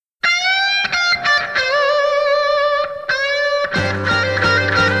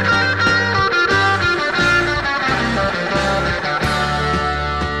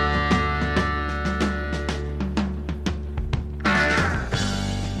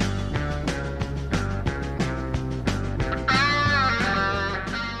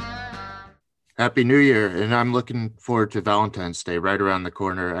Happy New Year, and I'm looking forward to Valentine's Day right around the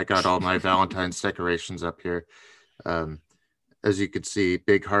corner. I got all my Valentine's decorations up here. Um, as you can see,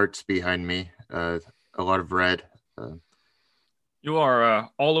 big hearts behind me, a lot of red. Uh, You are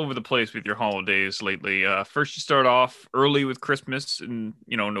all over the place with your holidays lately. First, you start off early with Christmas in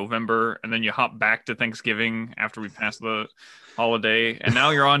November, and then you hop back to Thanksgiving after we pass the holiday, and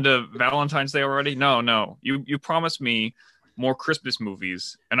now you're on to Valentine's Day already. No, no, you promised me more Christmas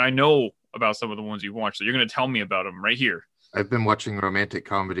movies, and I know about some of the ones you watched, so you're going to tell me about them right here. I've been watching romantic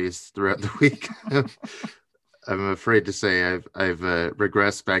comedies throughout the week. I'm afraid to say I've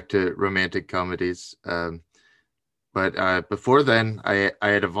regressed back to romantic comedies. But before then, I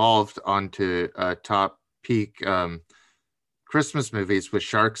had evolved onto top peak Christmas movies with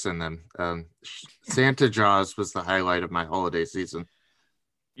sharks in them. Santa Jaws was the highlight of my holiday season.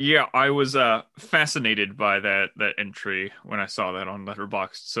 Yeah, I was fascinated by that entry when I saw that on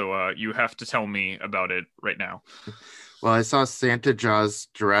Letterboxd. So you have to tell me about it right now. Well, I saw Santa Jaws,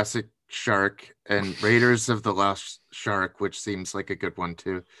 Jurassic Shark, and Raiders of the Lost Shark, which seems like a good one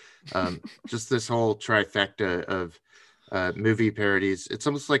too. Just this whole trifecta of movie parodies. It's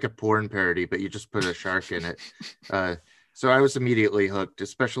almost like a porn parody, but you just put a shark in it. Uh, so I was immediately hooked,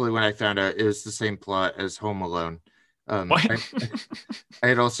 especially when I found out it was the same plot as Home Alone. Um, What? I, I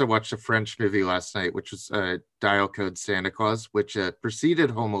had also watched a French movie last night, which was Dial Code Santa Claus, which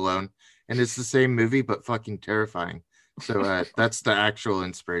preceded Home Alone and is the same movie but fucking terrifying. So that's the actual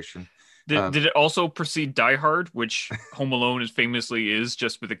inspiration. Did Um, did it also precede Die Hard, which Home Alone is famously is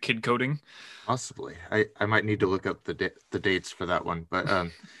just with a kid coding? Possibly, I might need to look up the dates for that one, but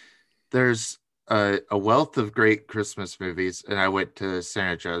there's a wealth of great Christmas movies, and I went to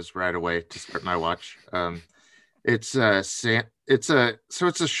Santa Jaws right away to start my watch. It's a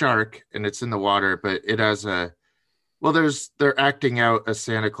shark and it's in the water, but it has a well, they're acting out a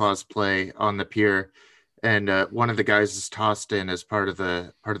Santa Claus play on the pier, and one of the guys is tossed in as part of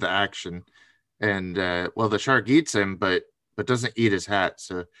the action, and well, the shark eats him, but doesn't eat his hat,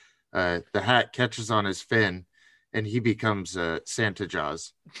 so the hat catches on his fin, and he becomes Santa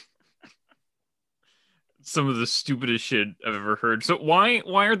Jaws. Some of the stupidest shit I've ever heard. So why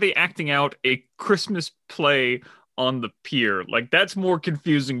are they acting out a Christmas play on the pier? Like that's more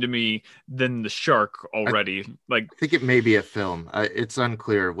confusing to me than the shark I, already. Like, I think it may be a film. It's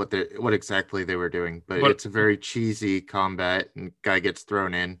unclear what exactly they were doing, but but it's a very cheesy combat, and guy gets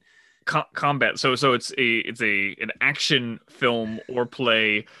thrown in. combat. So it's a an action film or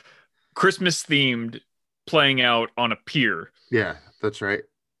play, Christmas themed, playing out on a pier. Yeah, that's right.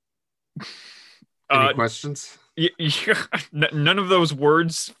 Any Uh, questions? none of those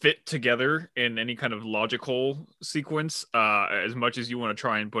words fit together in any kind of logical sequence. As much as you want to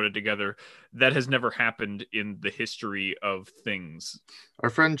try and put it together, that has never happened in the history of things. Our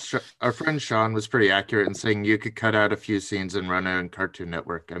friend Sean was pretty accurate in saying you could cut out a few scenes and run it on Cartoon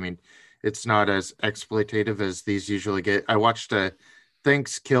Network. I mean, it's not as exploitative as these usually get. I watched a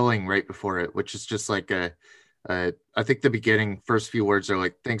Thanksgiving right before it, which is just like I think the beginning first few words are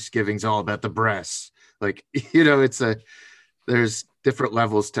like Thanksgiving's all about the breasts. Like, it's there's different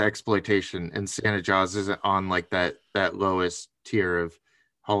levels to exploitation, and Santa Jaws isn't on like that lowest tier of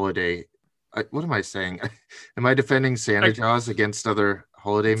holiday. What am I saying? Am I defending Santa I, Jaws against other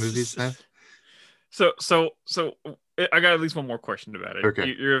holiday movies now? so I got at least one more question about it.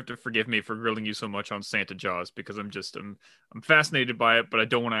 Okay. You have to forgive me for grilling you so much on Santa Jaws because I'm fascinated by it, but I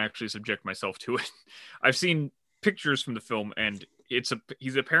don't want to actually subject myself to it. I've seen pictures from the film, and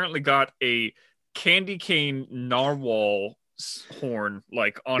he's apparently got a candy cane narwhal horn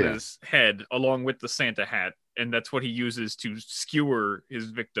like on Yeah, his head along with the Santa hat, and that's what he uses to skewer his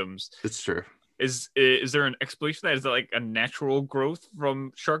victims. it's true. Is there an explanation for that? Is that like a natural growth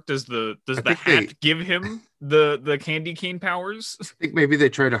from Shark? I Does the think they hat give him the candy cane powers? I think maybe they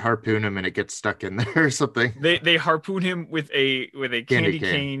try to harpoon him and it gets stuck in there or something. They harpoon him with a Candy candy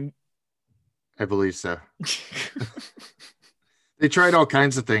cane, cane. I believe so. They tried all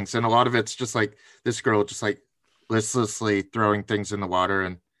kinds of things, and a lot of it's just like this girl just like listlessly throwing things in the water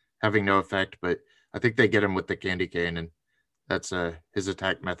and having no effect. But I think they get him with the candy cane, and that's his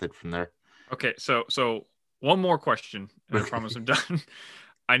attack method from there. Okay, so one more question, and I promise Okay. I'm done.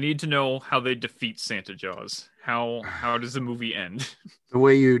 I need to know how they defeat Santa Jaws. How does the movie end? The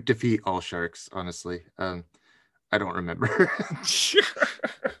way you defeat all sharks, honestly. I don't remember.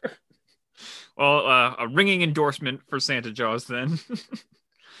 Well, a ringing endorsement for Santa Jaws then.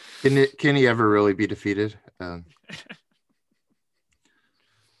 Can he ever really be defeated? Well,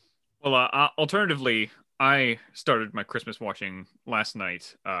 alternatively, I started my Christmas watching last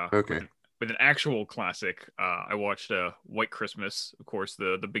night with Okay. with an actual classic, I watched White Christmas, of course,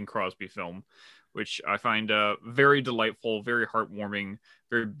 the Bing Crosby film, which I find very delightful, very heartwarming,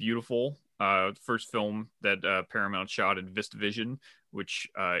 very beautiful. First film that Paramount shot in VistaVision, which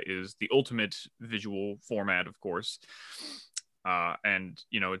is the ultimate visual format, of course. And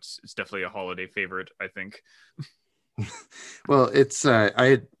it's definitely a holiday favorite, I think. Well, it's I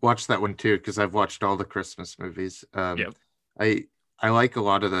had watched that one too because I've watched all the Christmas movies. Yeah, I I like a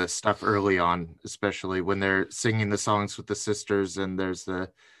lot of the stuff early on, especially when they're singing the songs with the sisters and there's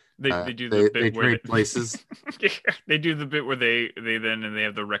they do the they bit where trade places. they do the bit where they then and they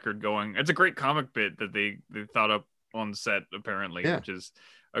have the record going. It's a great comic bit that they thought up on set apparently, Yeah, which is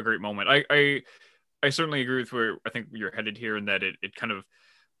a great moment. I certainly agree with where I think you're headed here in that it kind of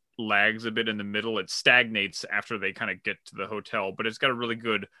lags a bit in the middle. It stagnates after they kind of get to the hotel, but it's got a really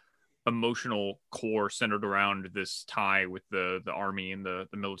good emotional core centered around this tie with the army and the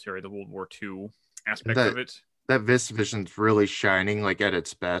military, the World War II and aspect of it. that Vistavision's really shining like at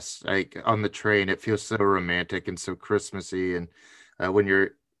its best. Like on the train, it feels so romantic and so Christmassy. And when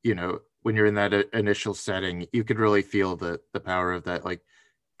you're, when you're in that initial setting, you could really feel the power of that like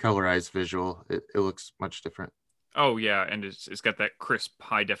colorized visual. It looks much different. Oh yeah, and it's got that crisp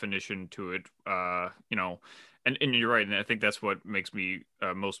high definition to it. And you're right, and I think that's what makes me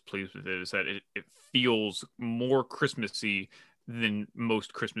most pleased with it is that it feels more Christmassy than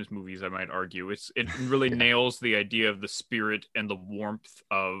most Christmas movies, I might argue. It really Yeah, nails the idea of the spirit and the warmth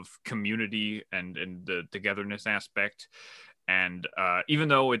of community and the togetherness aspect. And even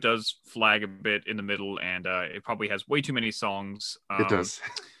though it does flag a bit in the middle, and it probably has way too many songs, it does.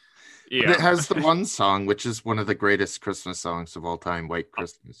 But it yeah, has the one song, which is one of the greatest Christmas songs of all time, White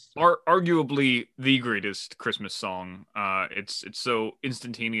Christmas. arguably the greatest Christmas song. It's so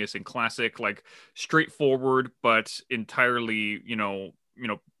instantaneous and classic, like straightforward, but entirely,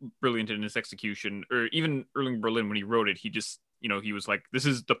 brilliant in its execution. Or even Erling Berlin, when he wrote it, he just, he was like, "This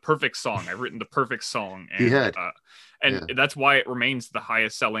is the perfect song. I've written the perfect song," He had, and yeah, that's why it remains the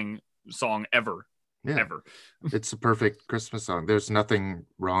highest selling song ever, yeah. ever. It's a perfect Christmas song. There's nothing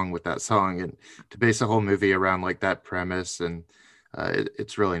wrong with that song, and to base a whole movie around like that premise, and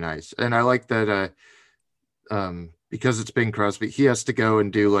it's really nice. And I like that because it's Bing Crosby, he has to go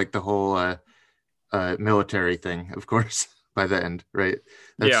and do like the whole military thing, of course, by the end, right?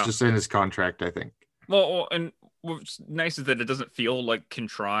 That's Yeah. just in his contract, I think. And what's nice is that it doesn't feel like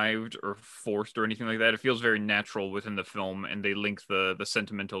contrived or forced or anything like that. It feels very natural within the film, and they link the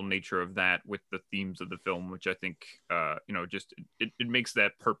sentimental nature of that with the themes of the film, which I think, just it makes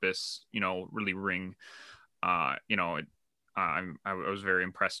that purpose, really ring. I was very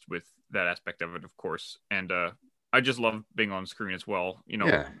impressed with that aspect of it, of course, and I just love being on screen as well.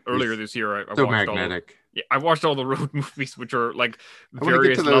 Yeah, Earlier he's this year, I so watched all of magnetic. yeah, I watched all the road movies, which are like I want to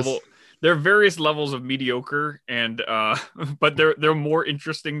get to various those. level. There are various levels of mediocre, and but they're more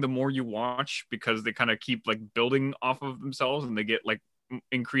interesting the more you watch because they kind of keep like building off of themselves, and they get like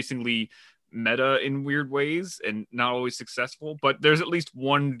increasingly meta in weird ways and not always successful. But there's at least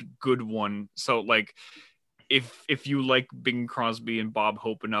one good one. So like if you like Bing Crosby and Bob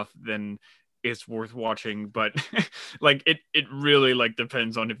Hope enough, then it's worth watching. But like it really like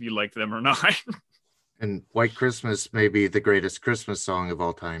depends on if you like them or not. And White Christmas may be the greatest Christmas song of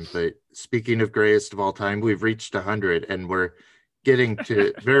all time. But speaking of greatest of all time, we've reached 100 and we're getting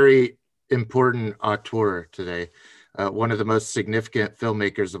to very important auteur today. One of the most significant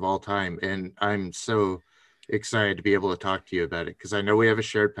filmmakers of all time. And I'm so excited to be able to talk to you about it because I know we have a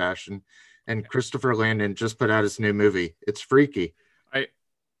shared passion. And Christopher Landon just put out his new movie. It's freaky. I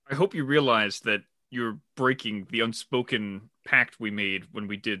I hope you realize that you're breaking the unspoken pact we made when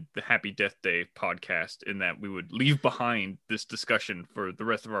we did the Happy Death Day podcast, in that we would leave behind this discussion for the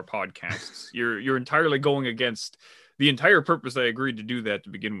rest of our podcasts. You're entirely going against the entire purpose I agreed to do that to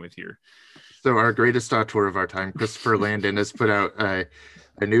begin with here. So our greatest auteur of our time, Christopher Landon, has put out a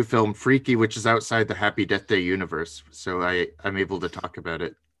new film, Freaky, which is outside the Happy Death Day universe. So I'm able to talk about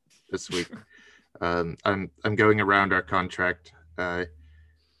it this week. I'm going around our contract.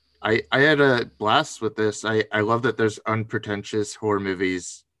 I had a blast with this. I love that there's unpretentious horror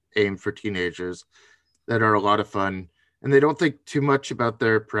movies aimed for teenagers that are a lot of fun, and they don't think too much about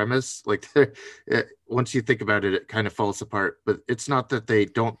their premise. Like once you think about it, it kind of falls apart. But it's not that they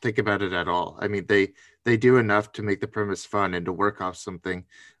don't think about it at all. I mean, they do enough to make the premise fun and to work off something.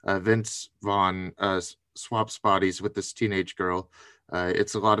 Vince Vaughn swaps bodies with this teenage girl.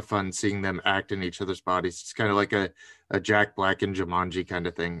 It's a lot of fun seeing them act in each other's bodies. It's kind of like a Jack Black and Jumanji kind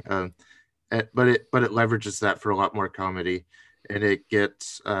of thing. But it leverages that for a lot more comedy, and it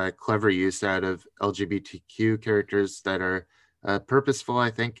gets clever use out of LGBTQ characters that are purposeful, I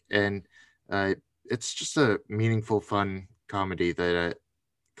think. And Uh, it's just a meaningful, fun comedy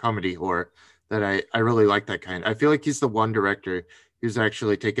horror that I really like that kind. I feel like he's the one director who's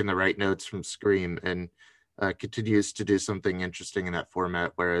actually taken the right notes from Scream and continues to do something interesting in that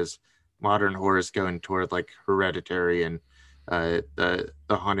format, whereas modern horror is going toward like Hereditary and the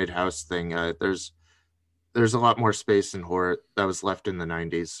haunted house thing. There's a lot more space in horror that was left in the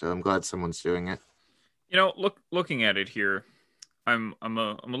 90s, so I'm glad someone's doing it. Looking at it here, I'm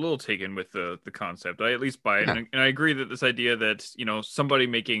a little taken with the concept. I at least buy it, Yeah, and I agree that this idea that somebody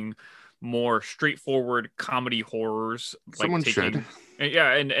making more straightforward comedy horrors, like someone should. taking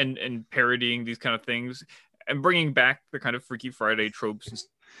yeah, and parodying these kind of things, and bringing back the kind of Freaky Friday tropes and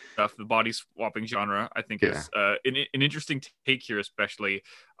stuff, the body swapping genre, I think Yeah, is an interesting take here. Especially,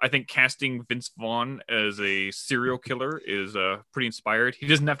 I think casting Vince Vaughn as a serial killer is pretty inspired. He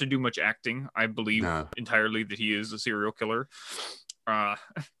doesn't have to do much acting. I believe no, entirely that he is a serial killer. Uh,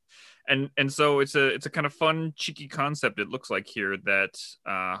 and so it's a kind of fun, cheeky concept. It looks like here that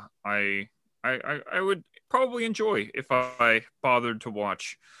I would probably enjoy if I bothered to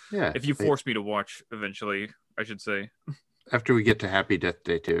watch. yeah. If you force me to watch eventually, I should say. After we get to Happy Death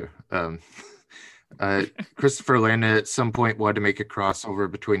Day too, Christopher Landon at some point wanted to make a crossover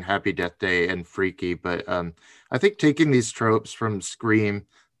between Happy Death Day and Freaky, but I think taking these tropes from Scream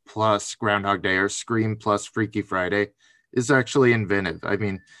plus Groundhog Day or Scream plus Freaky Friday is actually inventive. I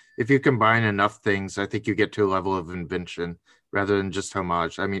mean, if you combine enough things, I think you get to a level of invention rather than just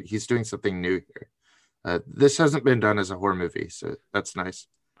homage. I mean, he's doing something new here. This hasn't been done as a horror movie, so that's nice.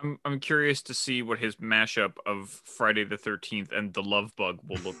 I'm curious to see what his mashup of Friday the 13th and The Love Bug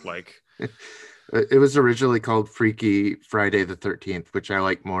will look like. It was originally called Freaky Friday the 13th, which I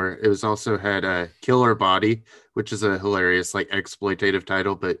like more. It was also had a Killer Body, which is a hilarious like exploitative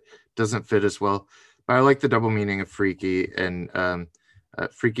title, but doesn't fit as well. But I like the double meaning of Freaky, and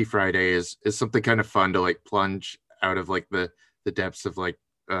Freaky Friday is something kind of fun to like plunge out of like the depths of like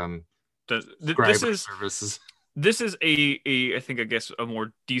This subscriber is services. this is a I think I guess a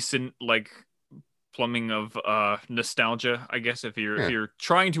more decent like plumbing of nostalgia, I guess, if Yeah, you're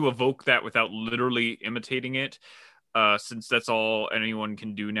trying to evoke that without literally imitating it, since that's all anyone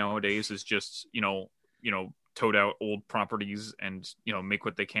can do nowadays is just tote out old properties and make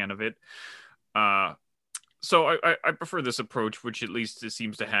what they can of it. uh so I prefer this approach, which at least it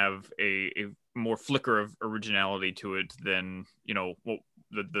seems to have a more flicker of originality to it than what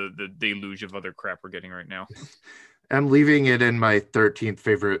the deluge of other crap we're getting right now. I'm leaving it in my 13th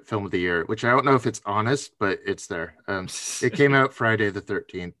favorite film of the year, which I don't know if it's honest, but it's there. It came out Friday the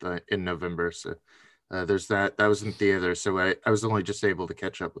 13th in November, so there's that. That was in theater, so I was only just able to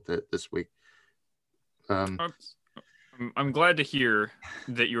catch up with it this week. Um, I'm glad to hear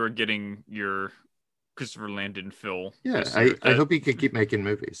that you are getting your Christopher Landon fill yeah, this year. I That hope he can keep making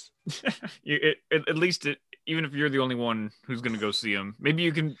movies. at least even if you're the only one who's going to go see him, maybe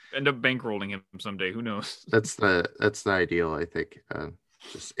you can end up bankrolling him someday. Who knows? That's the ideal, I think.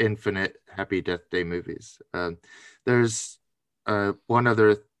 Just infinite Happy Death Day movies. There's one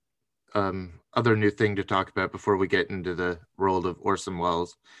other new thing to talk about before we get into the world of Orson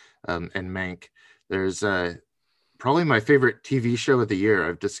Welles and Mank. There's probably my favorite TV show of the year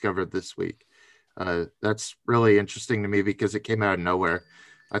I've discovered this week. That's really interesting to me because it came out of nowhere.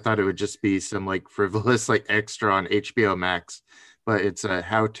 I thought it would just be some like frivolous like extra on HBO Max, but it's a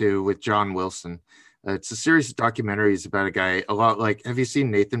How To with John Wilson. It's a series of documentaries about a guy a lot like. Have you seen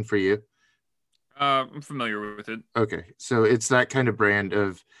Nathan For You? I'm familiar with it. Okay, so it's that kind of brand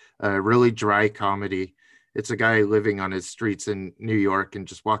of really dry comedy. It's a guy living on his streets in New York and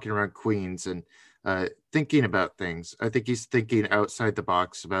just walking around Queens and thinking about things. I think he's thinking outside the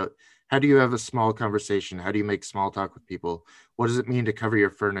box about how do you have a small conversation? How do you make small talk with people? What does it mean to cover your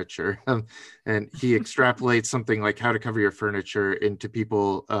furniture? And he extrapolates something like how to cover your furniture into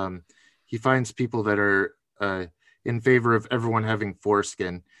people. He finds people that are in favor of everyone having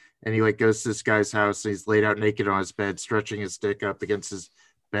foreskin, and he like goes to this guy's house and he's laid out naked on his bed, stretching his dick up against his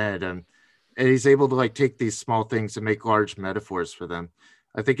bed, and he's able to like take these small things and make large metaphors for them.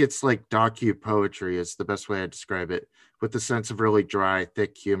 I think it's like docu poetry is the best way I describe it, with the sense of really dry,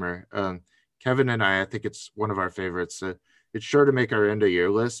 thick humor. Kevin and I think it's one of our favorites. It's sure to make our end of year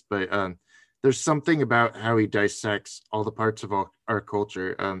list, but there's something about how he dissects all the parts of our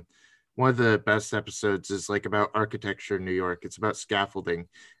culture. One of the best episodes is like about architecture in New York. It's about scaffolding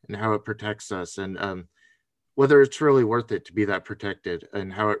and how it protects us, and whether it's really worth it to be that protected,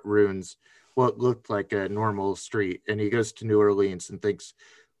 and how it ruins what looked like a normal street. And he goes to New Orleans and thinks,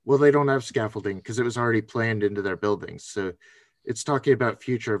 well, they don't have scaffolding because it was already planned into their buildings. So it's talking about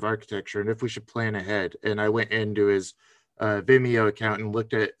future of architecture and if we should plan ahead. And I went into his Vimeo account and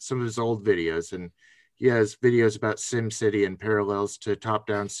looked at some of his old videos, and he has videos about Sim City and parallels to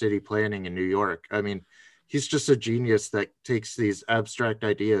top-down city planning in New York. I mean, he's just a genius that takes these abstract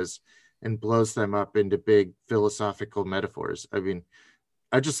ideas and blows them up into big philosophical metaphors. I mean,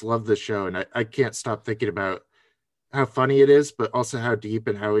 I just love this show, and I can't stop thinking about how funny it is, but also how deep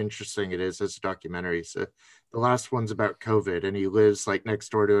and how interesting it is as a documentary. So the last one's about COVID, and he lives like next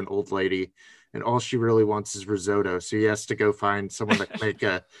door to an old lady, and all she really wants is risotto. So he has to go find someone that can make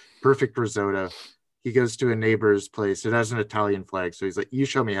a perfect risotto. He goes to a neighbor's place. It has an Italian flag. So he's like, you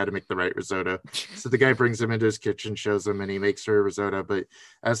show me how to make the right risotto. So the guy brings him into his kitchen, shows him, and he makes her a risotto. But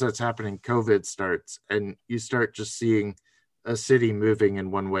as that's happening, COVID starts, and you start just seeing a city moving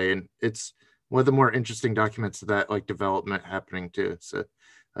in one way. And it's one of the more interesting documents of that like development happening too. So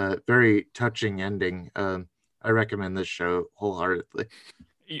very touching ending. I recommend this show wholeheartedly.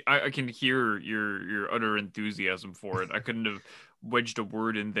 I can hear your utter enthusiasm for it. I couldn't have wedged a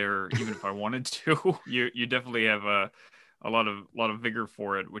word in there even if I wanted to. You definitely have a lot of vigor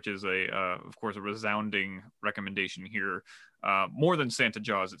for it, which is a of course a resounding recommendation here. More than Santa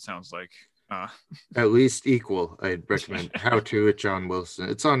Jaws, it sounds like. At least equal, I'd recommend How to with John Wilson.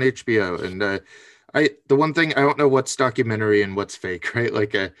 It's on HBO, and the one thing I don't know what's documentary and what's fake, right?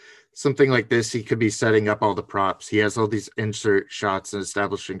 Like something like this, he could be setting up all the props. He has all these insert shots and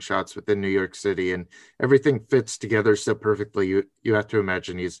establishing shots within New York City, and everything fits together so perfectly. You have to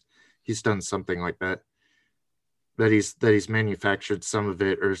imagine he's done something like that. That he's manufactured some of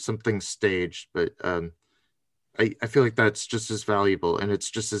it or something staged, but I feel like that's just as valuable and it's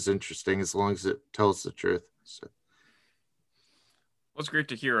just as interesting as long as it tells the truth. So Well, it's great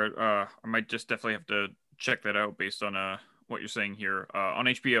to hear. I might just definitely have to check that out based on what you're saying here on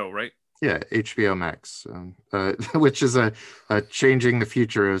HBO, right? yeah, HBO Max, which is a changing the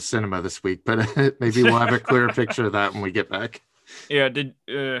future of cinema this week, but maybe we'll have a clearer picture of that when we get back. Yeah. Did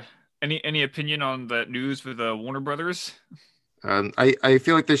any opinion on that news with Warner Brothers? I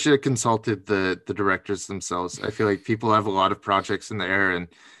feel like they should have consulted the directors themselves. I feel like people have a lot of projects in the air, and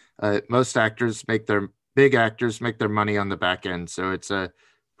most actors make their big actors make their money on the back end. So it's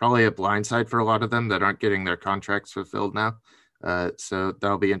probably a blindside for a lot of them that aren't getting their contracts fulfilled now. So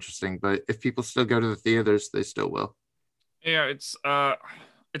that'll be interesting. But if people still go to the theaters, they still will. Yeah, it's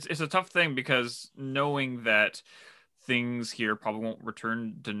a tough thing because knowing that things here probably won't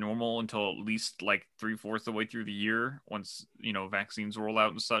return to normal until at least like three-fourths of the way through the year once vaccines roll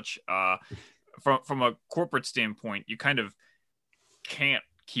out and such. From a corporate standpoint, you kind of can't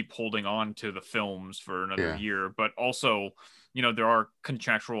keep holding on to the films for another Yeah. year, but also there are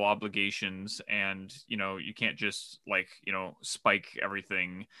contractual obligations, and you can't just like spike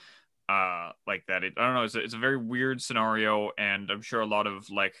everything like that. I don't know. It's a very weird scenario, and I'm sure a lot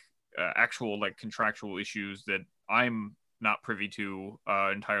of like actual like contractual issues that I'm not privy to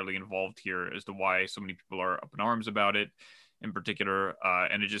entirely involved here as to why so many people are up in arms about it in particular.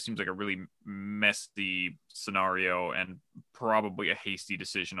 And it just seems like a really messy scenario and probably a hasty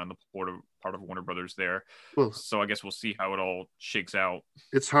decision on the part of Warner Brothers there. Well, So I guess we'll see how it all shakes out.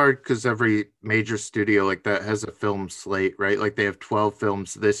 it's hard because every major studio like that has a film slate, right? Like they have 12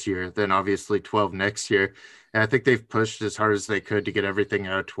 films this year, then obviously 12 next year. And I think they've pushed as hard as they could to get everything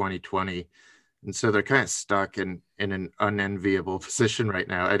out of 2020. And so they're kind of stuck in an unenviable position right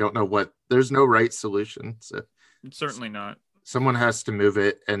now. I don't know there's no right solution. So Certainly not. someone has to move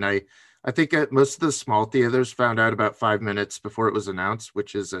it. And I think most of the small theaters found out about 5 minutes before it was announced,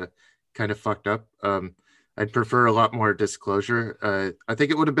 which is kind of fucked up. I'd prefer a lot more disclosure. I think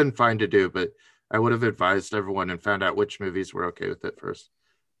it would have been fine to do, but I would have advised everyone and found out which movies were okay with it first.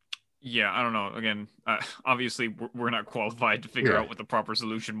 Yeah, I don't know. Again, obviously, we're not qualified to figure Yeah, out what the proper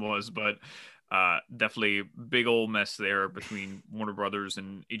solution was, but definitely big old mess there between Warner Brothers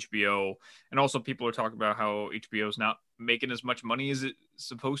and HBO. And also, people are talking about how HBO is not making as much money as it's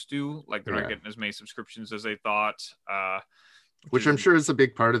supposed to. Like they're not yeah. getting as many subscriptions as they thought, which Which is I'm sure is a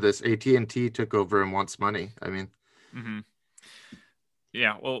big part of this. AT&T took over and wants money. I mean, mhm.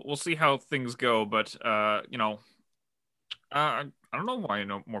 Yeah. Well, we'll see how things go, but I don't know why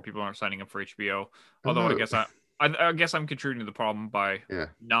more people aren't signing up for HBO. I don't Although I know. guess I guess I'm contributing to the problem by Yeah.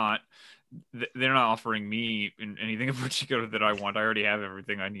 not. They're not offering me anything in particular that I want. I already have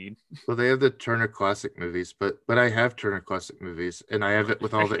everything I need. Well, they have the Turner Classic Movies, but I have Turner Classic Movies, and I have it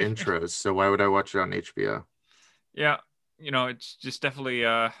with all the intros. So why would I watch it on HBO? Yeah, it's just definitely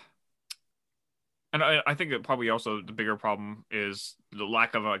and I think that probably also the bigger problem is the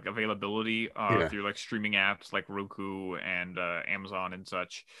lack of like availability Yeah. through like streaming apps like Roku and Amazon and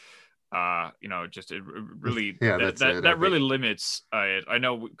such. just it really Yeah, that that's that it, I that think. really limits it. I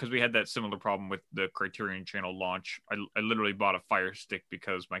know because we had that similar problem with the Criterion Channel launch. I literally bought a Fire Stick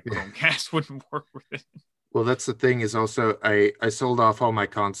because my Chromecast wouldn't work with it. Well, that's the thing is also I sold off all my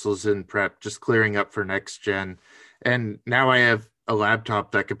consoles in prep, just clearing up for next gen, and now I have a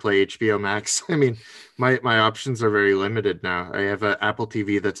laptop that could play HBO Max. I mean, my options are very limited now. I have an Apple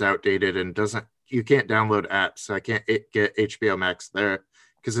TV that's outdated and doesn't you can't download apps, so I can't get HBO Max there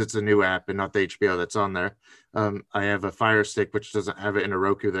because it's a new app and not the HBO that's on there. I have a Fire Stick which doesn't have it and a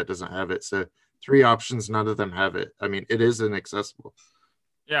Roku that doesn't have it. So three options, none of them have it. I mean, it is inaccessible.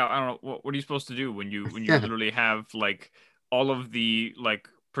 Yeah, I don't know what are you supposed to do when you Yeah, literally have like all of the like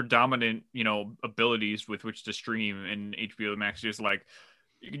predominant abilities with which to stream in HBO Max. Just like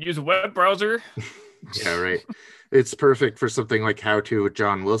you can use a web browser. yeah, right. It's perfect for something like How To with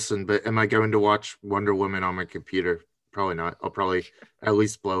John Wilson, but am I going to watch Wonder Woman on my computer? Probably not. I'll probably at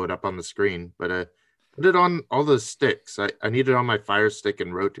least blow it up on the screen, but put it on all the sticks. I need it on my Fire Stick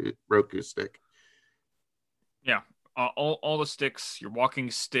and Roku stick. Yeah, all the sticks, your walking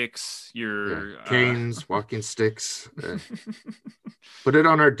sticks, Yeah, your canes, walking sticks. Put it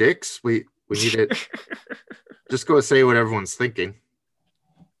on our dicks. We need it. Just go say what everyone's thinking.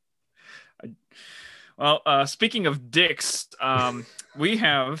 Well, speaking of dicks, we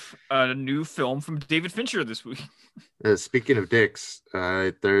have a new film from David Fincher this week. Speaking of dicks,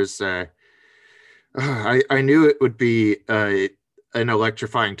 there's I knew it would be an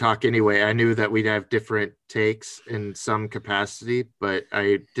electrifying talk anyway. I knew that we'd have different takes in some capacity, but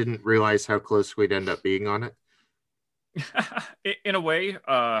I didn't realize how close we'd end up being on it. In a way,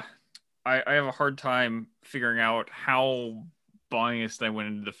 I have a hard time figuring out how biased I went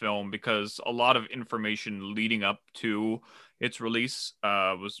into the film because a lot of information leading up to its release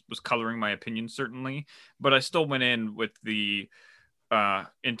was coloring my opinion certainly, but I still went in with the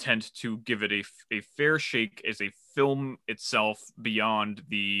intent to give it a fair shake as a film itself beyond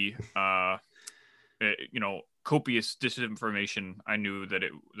the copious disinformation I knew that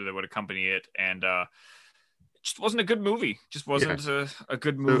would accompany it, and it just wasn't a good movie. Just Yeah. wasn't a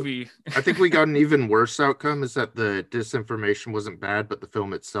good So movie. I think we got an even worse outcome is that the disinformation wasn't bad, but the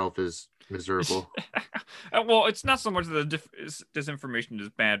film itself is miserable. Well, it's not so much that the disinformation is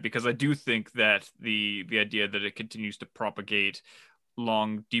bad because I do think that the idea that it continues to propagate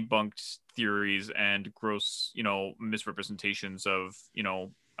long debunked theories and gross, misrepresentations of,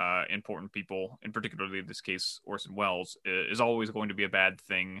 important people, in particularly in this case, Orson Welles, is always going to be a bad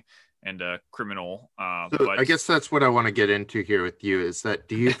thing and a criminal. So I But guess that's what I want to get into here with you is that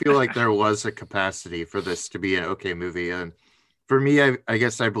do you feel like there was a capacity for this to be an okay movie? And for me, I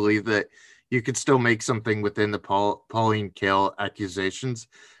guess I believe that you could still make something within the Pauline Kael accusations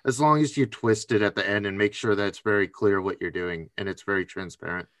as long as you twist it at the end and make sure that it's very clear what you're doing and it's very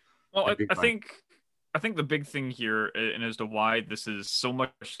transparent. well, It'd be I fine. think the big thing here, and as to why this is so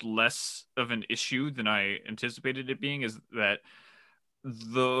much less of an issue than I anticipated it being, is that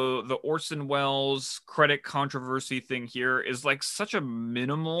the Orson Welles credit controversy thing here is like such a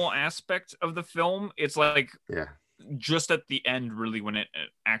minimal aspect of the film. It's like Yeah. just at the end, really, when it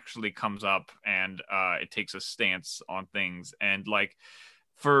actually comes up and it takes a stance on things, and like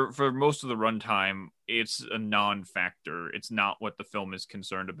for most of the runtime, it's a non-factor. It's not what the film is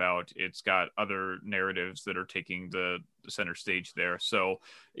concerned about. It's got other narratives that are taking the center stage there. So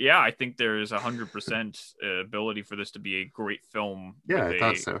yeah, I think there is 100% ability for this to be a great film Yeah, with I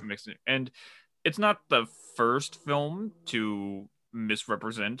thought a so. mix. And it's not the first film to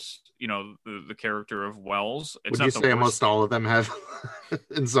misrepresent, the character of Wells. It's Would you not the say almost worst. all of them have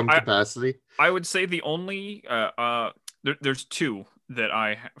in some I capacity? I would say the only there's two that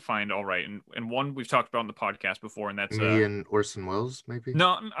I find all right, and one we've talked about on the podcast before, and that's Me and Orson Welles, maybe?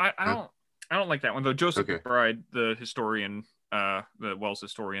 no, I No? don't like that one though. Joseph Okay. McBride, the historian, the Wells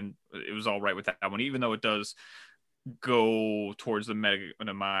historian, it was all right with that one, even though it does go towards the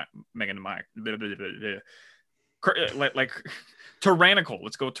like tyrannical.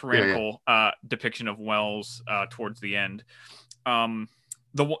 Let's go Yeah, yeah. tyrannical depiction of Wells towards the end. Um,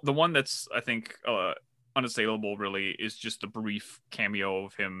 the one that's I think unassailable really is just the brief cameo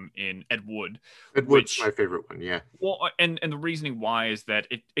of him in Ed Wood, Ed Wood's my which favorite one, yeah. and the reasoning why is that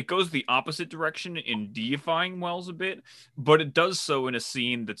it goes the opposite direction in deifying Wells a bit, but it does so in a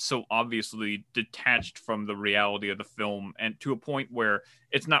scene that's so obviously detached from the reality of the film and to a point where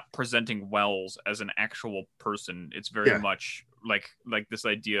it's not presenting Wells as an actual person. It's very Yeah. much like this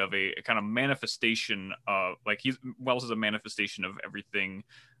idea of a kind of manifestation of like Wells is a manifestation of everything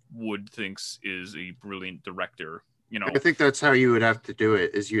Wood thinks is a brilliant director. I think that's how you would have to do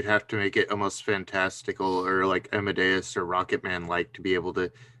it is you'd have to make it almost fantastical or like Amadeus or Rocket Man like to be able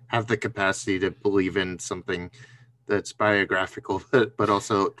to have the capacity to believe in something that's biographical, but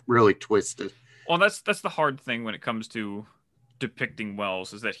also really twisted. Well, that's the hard thing when it comes to depicting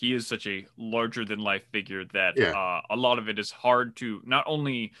Wells, is that he is such a larger than life figure that Yeah, a lot of it is hard to not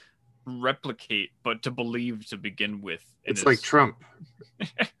only replicate but to believe to begin with. And it's like is Trump.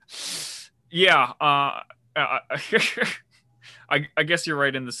 yeah, uh, I guess you're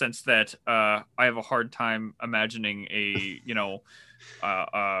right in the sense that I have a hard time imagining a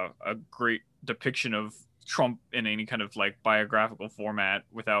great depiction of Trump in any kind of like biographical format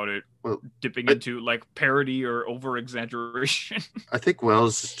without it Well, dipping I, into like parody or over exaggeration. I think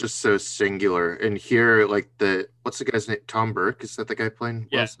Wells is just so singular. And here, like the what's the guy's name? Tom Burke, is that the guy playing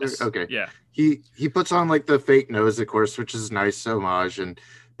Wells there? Yes, Okay, yeah. he puts on like the fake nose, of course, which is nice homage, and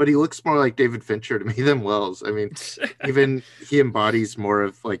but he looks more like David Fincher to me than Wells. I mean, even he embodies more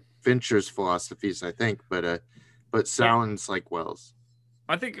of like Fincher's philosophies, I think, but Well, sounds like Wells.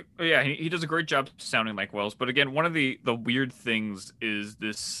 I think yeah, he does a great job sounding like Wells. But again, one of the weird things is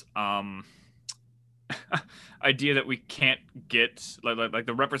this idea that we can't get like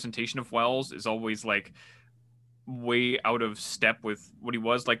the representation of Wells is always like way out of step with what he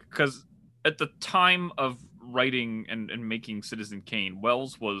was like, because at the time of writing and making Citizen Kane,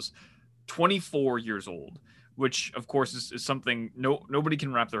 Wells was 24 years old, which of course is something nobody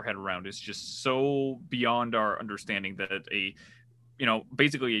can wrap their head around. It's just so beyond our understanding that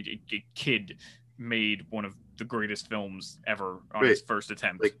basically a kid made one of the greatest films ever on Wait, his first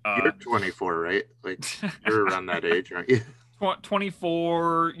attempt. like you're 24, right? Like you're around that age, aren't you?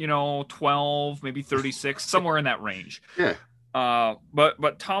 24, 12, maybe 36, somewhere in that range. Yeah.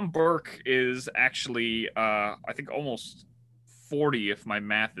 But Tom Burke is actually I think almost 40 if my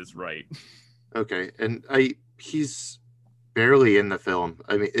math is right. Okay. And he's barely in the film.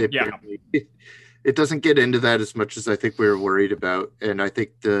 I mean, Yeah. it doesn't get into that as much as I think we were worried about. And I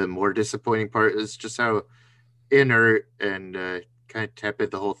think the more disappointing part is just how inert and kind of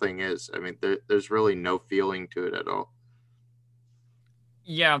tepid the whole thing is. I mean, there's really no feeling to it at all.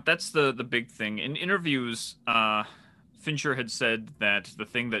 Yeah, that's the big thing. In interviews, Fincher had said that the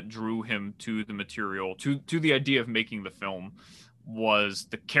thing that drew him to the material, to the idea of making the film, was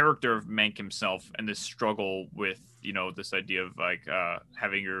the character of Mank himself and this struggle with this idea of like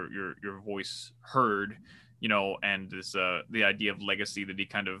having your voice heard, and this the idea of legacy that he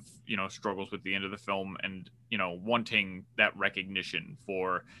kind of struggles with at the end of the film, and wanting that recognition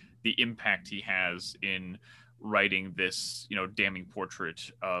for the impact he has in writing this damning portrait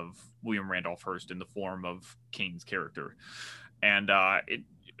of William Randolph Hearst in the form of Kane's character. And it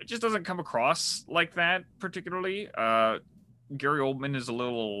just doesn't come across like that particularly. Gary Oldman is a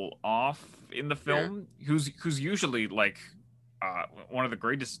little off in the Yeah. film, who's usually like one of the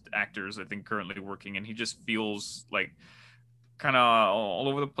greatest actors I think currently working, and he just feels like kind of all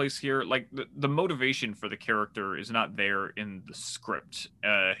over the place here. Like the motivation for the character is not there in the script.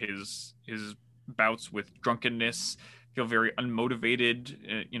 His bouts with drunkenness feel very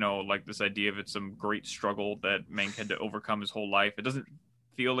unmotivated. Like this idea of it's some great struggle that Mank had to overcome his whole life. It doesn't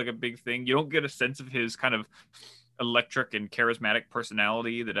feel like a big thing. You don't get a sense of his kind of electric and charismatic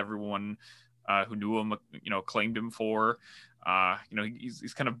personality that everyone who knew him, claimed him for.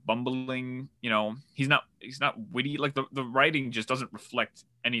 He's kind of bumbling. He's not witty. Like the writing just doesn't reflect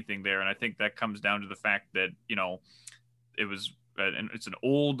anything there, and I think that comes down to the fact that it was and it's an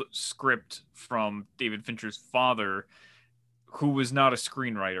old script from David Fincher's father, who was not a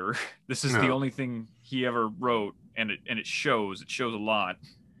screenwriter. This is the No, only thing he ever wrote, and it shows. It shows a lot.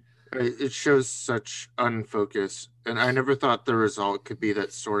 it shows such unfocus. And I never thought the result could be that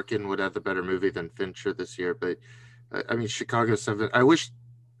Sorkin would have the better movie than Fincher this year. But I mean, Chicago 7. I wish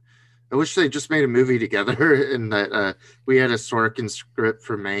they just made a movie together and that we had a Sorkin script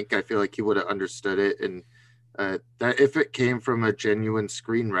for Mank. I feel like he would have understood it, and that if it came from a genuine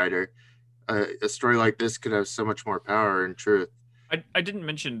screenwriter, a story like this could have so much more power and truth. I didn't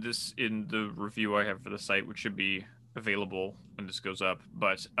mention this in the review I have for the site, which should be available when this goes up,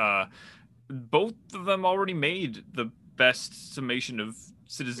 but both of them already made the best summation of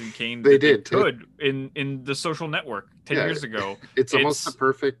Citizen Kane They that they did too. could in the Social Network 10 Yeah, years ago. it's almost the It's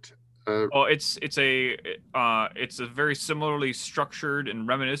perfect. Oh, it's a very similarly structured and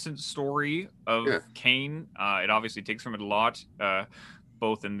reminiscent story of Yeah, Kane. It obviously takes from it a lot,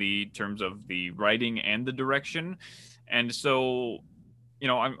 both in the terms of the writing and the direction. And so,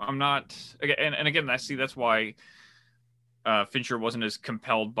 I'm not again, and again, that's why Fincher wasn't as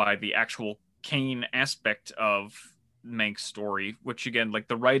compelled by the actual Kane aspect of Mank's story, which again, like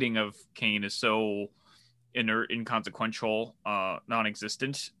the writing of Kane is so inert, inconsequential,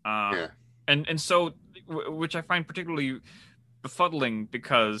 non-existent, yeah. and so which I find particularly befuddling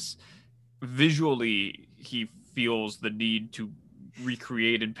because visually he feels the need to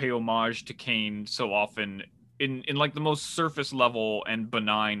recreate and pay homage to Kane so often in like the most surface level and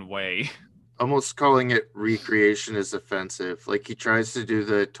benign way. Almost calling it recreation is offensive. Like he tries to do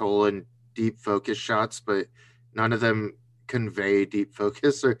the Tolan deep focus shots, but none of them convey deep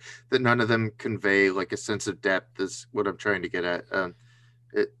focus, or that none of them convey like a sense of depth is what I'm trying to get at.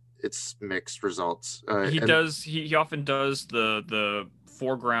 It's mixed results. And He often does the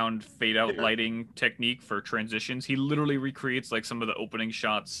foreground fade out yeah, lighting technique for transitions. He literally recreates like some of the opening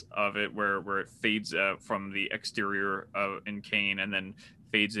shots of it where it fades from the exterior in Kane and then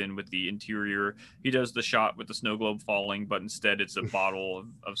fades in with the interior. He does the shot with the snow globe falling, but instead it's a bottle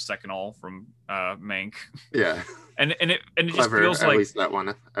of Seconal from Mank. yeah, And it just clever. feels At like least that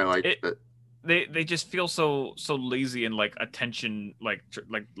one I liked, it but they just feel so lazy and like attention like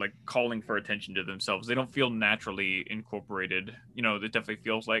calling for attention to themselves. They don't feel naturally incorporated. It definitely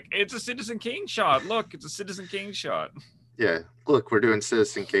feels like it's a Citizen Kane shot. Look, it's a Citizen Kane shot. yeah, look, we're doing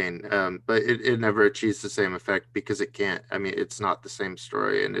Citizen Kane, but it never achieves the same effect because it can't. I mean, it's not the same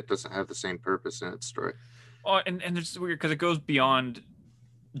story, and it doesn't have the same purpose in its story. Oh, and it's weird because it goes beyond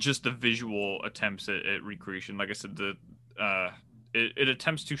just the visual attempts at recreation. Like I said, it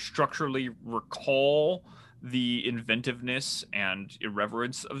attempts to structurally recall the inventiveness and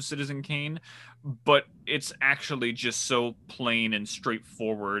irreverence of Citizen Kane, but it's actually just so plain and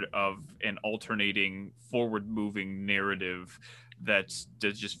straightforward of an alternating forward moving narrative that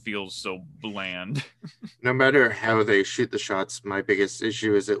just feels so bland. No matter how they shoot the shots, my biggest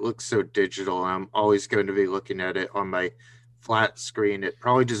issue is it looks so digital. I'm always going to be looking at it on my flat screen. It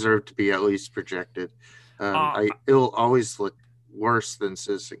probably deserved to be at least projected. uh, It'll always look worse than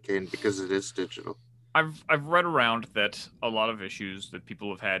Citizen Kane because it is digital. I've read around that a lot of issues that people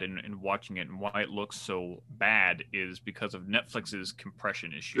have had in watching it and why it looks so bad is because of Netflix's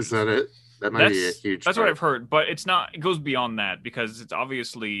compression Is issues. that it? That might be a That's huge that's what part. I've heard, but it's not. It goes beyond that because it's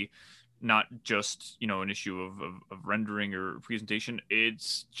obviously not just an issue of rendering or presentation.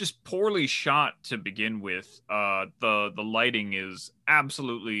 It's just poorly shot to begin with. The lighting is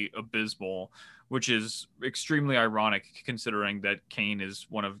absolutely abysmal, which is extremely ironic considering that Kane is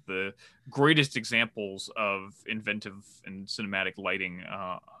one of the greatest examples of inventive and cinematic lighting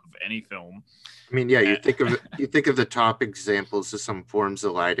of any film. I mean, yeah, Uh, you think of the top examples of some forms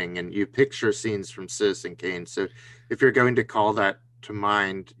of lighting, and you picture scenes from Citizen Kane. So, if you're going to call that to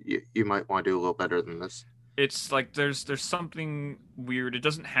mind, you might want to do a little better than this. it's like there's something weird. It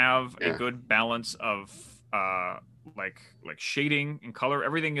doesn't have a Yeah, good balance of uh like shading and color.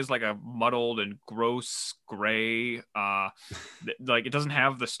 Everything is like a muddled and gross gray. Like it doesn't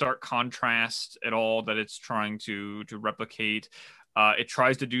have the stark contrast at all that it's trying to replicate. It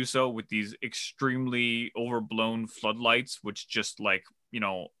tries to do so with these extremely overblown floodlights, which just like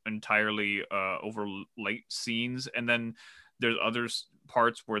entirely overlight scenes, and then there's other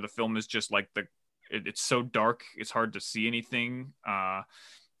parts where the film is just like it's so dark it's hard to see anything.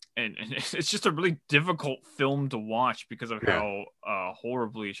 And it's just a really difficult film to watch because of yeah. how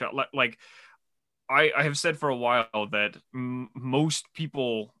horribly shot. Like I have said for a while that most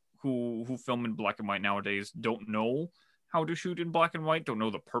people who film in black and white nowadays don't know how to shoot in black and white, don't know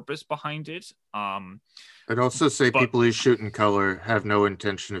the purpose behind it. I'd also say But people who shoot in color have no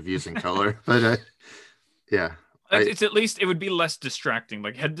intention of using color. But yeah, I it's at least it would be less distracting.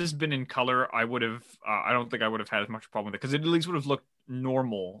 Like had this been in color, I would have. I don't think I would have had as much problem with it because it at least would have looked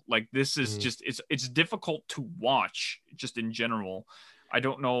normal. Like this is mm, just it's difficult to watch just in general. I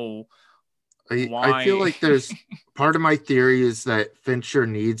don't know I feel why. like there's part of my theory is that Fincher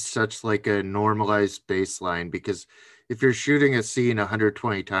needs such like a normalized baseline because if you're shooting a scene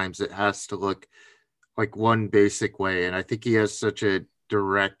 120 times, it has to look like one basic way. And I think he has such a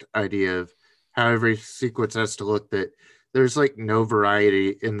direct idea of how every sequence has to look that there's like no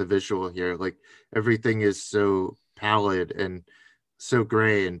variety in the visual here. Like everything is so pallid and so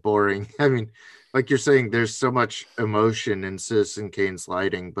gray and boring. I mean, like you're saying, there's so much emotion in Citizen Kane's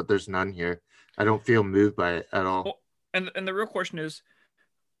lighting, but there's none here. I don't feel moved by it at all. Well, and the real question is,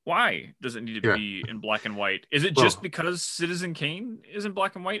 why does it need to Yeah. be in black and white? Is it just Well, because Citizen Kane is in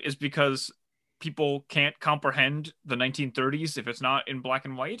black and white? Is because people can't comprehend the 1930s if it's not in black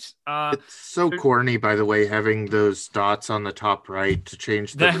and white? it's so There, corny, by the way, having those dots on the top right to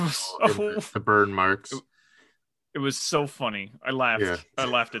change the that was real and the burn marks. it was so funny. I Yeah. laughed. I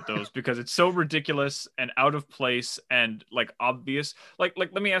laughed at those because it's so ridiculous and out of place and like obvious. Like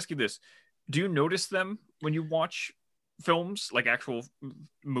let me ask you this. Do you notice them when you watch films, like actual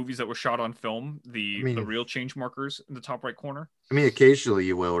movies that were shot on film, I the mean, real change markers in the top right corner. occasionally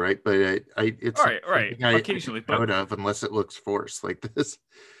you will, right? But it's not All right, something I occasionally, take but note of unless it looks forced like this.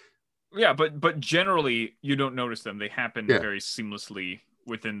 yeah, but generally you don't notice them. They happen Yeah, very seamlessly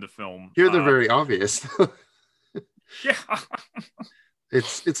within the film. here they're very obvious. Yeah.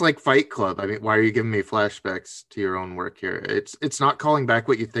 It's like Fight Club. I mean, why are you giving me flashbacks to your own work here? It's not calling back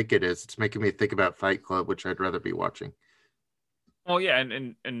what you think it is. It's making me think about Fight Club, which I'd rather be watching. Well, yeah,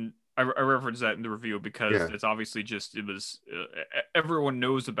 and I referenced that in the review because Yeah, it's obviously just it was everyone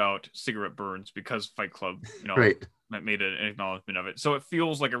knows about cigarette burns because Fight Club, right. made an acknowledgement of it. So it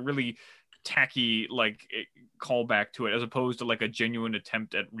feels like a really tacky callback to it as opposed to like a genuine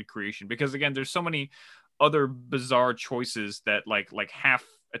attempt at recreation. Because again, there's so many other bizarre choices that like half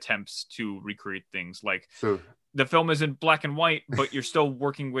attempts to recreate things like So the film is in black and white, but you're still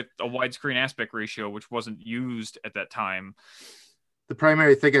working with a widescreen aspect ratio, which wasn't used at that time. the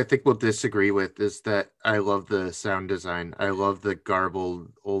primary thing I think we'll disagree with is that I love the sound design. I love the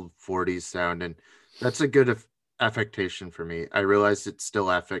garbled old 40s sound, and that's a good affectation for me. I realize it's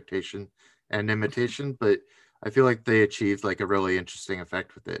still affectation and imitation, but I feel like they achieved like a really interesting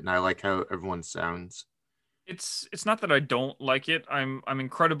effect with it, and I like how everyone sounds. It's not that I don't like it. I'm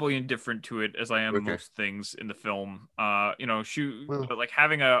incredibly indifferent to it as I am Okay. most things in the film. Shoot, Well, like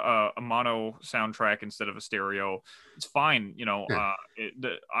having a mono soundtrack instead of a stereo, it's fine. yeah.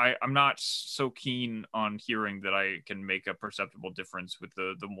 I'm not so keen on hearing that I can make a perceptible difference with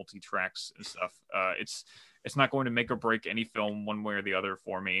the multi tracks and stuff. It's not going to make or break any film one way or the other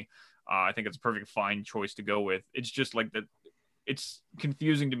for me. I think it's a perfect fine choice to go with. It's just like that. It's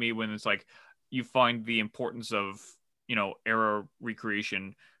confusing to me when it's like you find the importance of era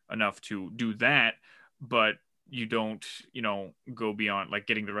recreation enough to do that, but you don't go beyond like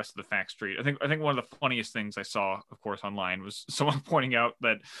getting the rest of the facts straight. I think one of the funniest things I saw, of course, online was someone pointing out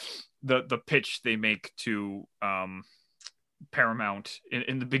that the pitch they make to Paramount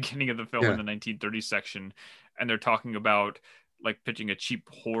in the beginning of the film in Yeah. the 1930s section, and they're talking about like pitching a cheap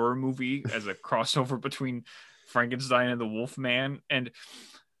horror movie as a crossover between Frankenstein and the Wolfman, and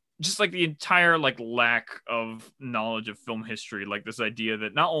just like the entire like lack of knowledge of film history, like this idea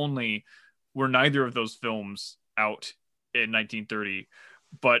that not only were neither of those films out in 1930,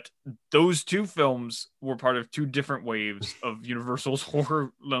 but those two films were part of two different waves of Universal's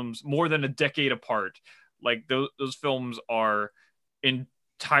horror films more than a decade apart. Like those films are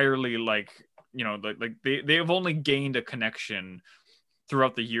entirely like like they have only gained a connection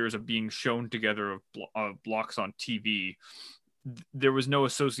throughout the years of being shown together of blocks on TV. There was no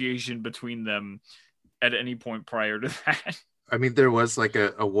association between them at any point prior to that. I mean, there was like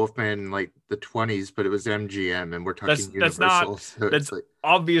a Wolfman in like the 20s, but it was MGM, and we're talking That's not Universal. So it's that's like,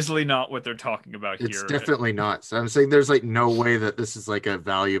 obviously not what they're talking about it's here. definitely not. So I'm saying there's like no way that this is like a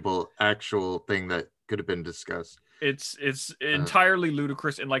valuable actual thing that could have been discussed. It's Uh, entirely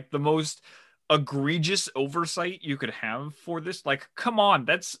ludicrous and like the most egregious oversight you could have for this. Like, come on,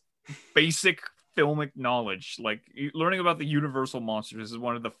 that's basic filmic knowledge. Like learning about the Universal monsters is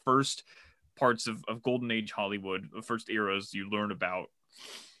one of the first parts of Golden Age Hollywood, the first eras you learn about.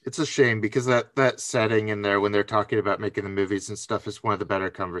 it's a shame because that setting in there when they're talking about making the movies and stuff is one of the better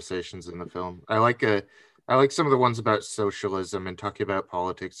conversations in the film. I like some of the ones about socialism and talking about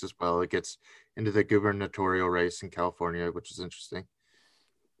politics as well. It gets into the gubernatorial race in California, which is interesting.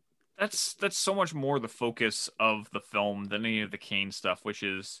 That's so much more the focus of the film than any of the Kane stuff, which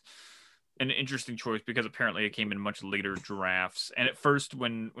is an interesting choice because apparently it came in much later drafts. And at first,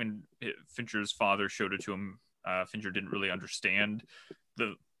 when Fincher's father showed it to him, Fincher didn't really understand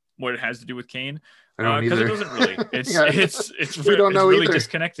the what it has to do with Kane I don't because it either. doesn't really. Yeah, It's we don't it's know really either.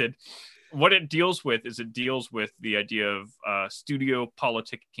 disconnected. What it deals with is it deals with the idea of studio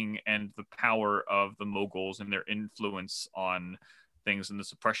politicking and the power of the moguls and their influence on things and the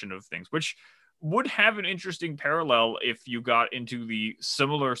suppression of things, which would have an interesting parallel if you got into the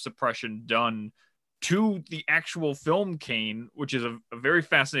similar suppression done to the actual film Kane, which is a very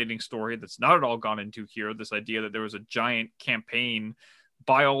fascinating story that's not at all gone into here. This idea that there was a giant campaign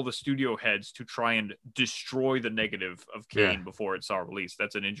by all the studio heads to try and destroy the negative of Yeah, Kane before it saw release.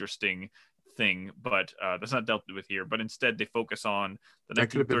 That's an interesting thing, but that's not dealt with here. But instead, they focus on the that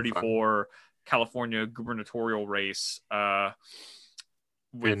could have been fun. 1934 California gubernatorial race.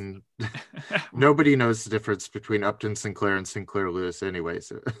 With And nobody knows the difference between Upton Sinclair and Sinclair Lewis anyway.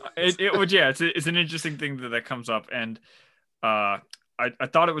 So it would yeah, it's an interesting thing that comes up, and I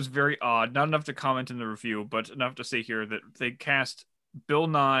thought it was very odd. Not enough to comment in the review, but enough to say here that they cast Bill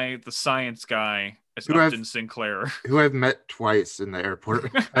Nye, the science guy, as who I've Upton Sinclair. who I've met twice in the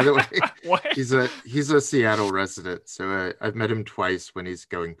airport. By the way, What? he's a Seattle resident, so I've met him twice when he's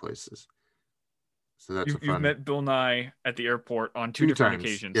going places. So that's a You've fun met Bill Nye at the airport on two two different times.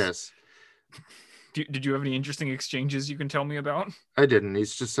 occasions. Yes, Did you have any interesting exchanges you can tell me about? I didn't.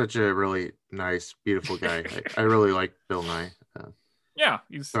 He's just such a really nice, beautiful guy. I really like Bill Nye. Yeah,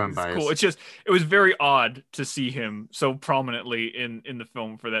 So I'm he's cool. It's biased. just it was very odd to see him so prominently in the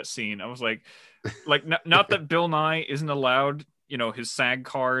film for that scene. I was like not that Bill Nye isn't allowed, his SAG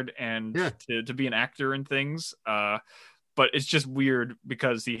card and Yeah, to be an actor and things. But it's just weird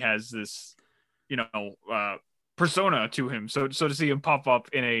because he has this, you know, uh, persona to him. So to see him pop up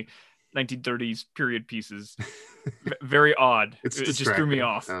in a 1930s period pieces, very odd. it's It just threw me distracting.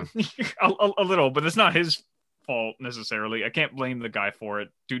 off a little, but it's not his fault necessarily. I can't blame the guy for it.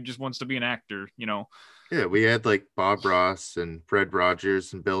 Dude just wants to be an actor. Yeah, we had like Bob Ross and Fred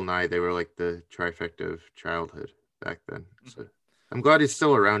Rogers and Bill Nye. They were like the trifecta of childhood back then. So I'm glad he's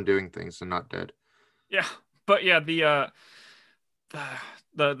still around doing things and not dead. Yeah, but yeah, the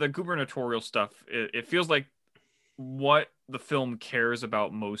gubernatorial stuff. It feels like what the film cares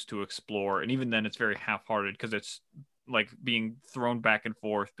about most to explore, and even then, it's very half-hearted because it's like being thrown back and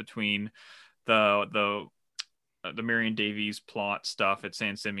forth between the Marion Davies plot stuff at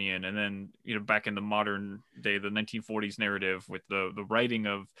San Simeon, and then back in the modern day, the 1940s narrative with the writing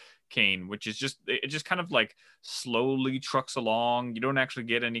of Kane, which is just kind of like slowly trucks along. You don't actually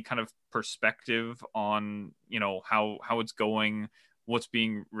get any kind of perspective on how it's going, what's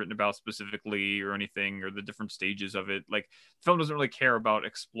being written about specifically, or anything, or the different stages of it. Like, the film doesn't really care about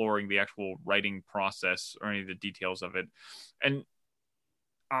exploring the actual writing process or any of the details of it, and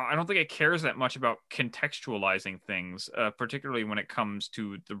I don't think it cares that much about contextualizing things, particularly when it comes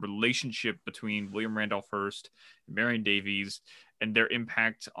to the relationship between William Randolph Hearst and Marion Davies and their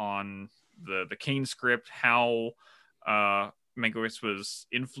impact on the Kane script, how Mankiewicz was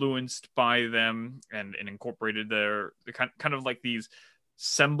influenced by them and incorporated the kind of like these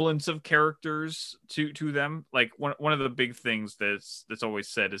semblance of characters to them. Like, one of the big things that's always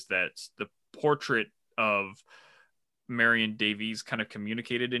said is that the portrait of Marion Davies kind of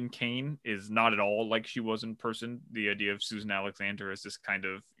communicated in Kane is not at all like she was in person. The idea of Susan Alexander as this kind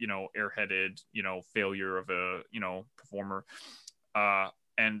of, airheaded, failure of a, performer.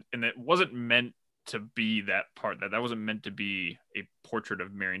 And it wasn't meant to be that part. That wasn't meant to be a portrait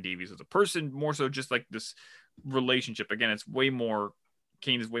of Marion Davies as a person, more so just like this relationship. Again,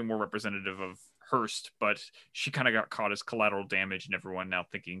 Kane is way more representative of Hearst, but she kind of got caught as collateral damage and everyone now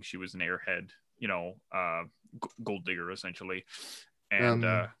thinking she was an airhead, gold digger essentially. And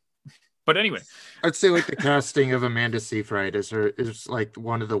Um, but anyway, I'd say like the casting of Amanda Seyfried is like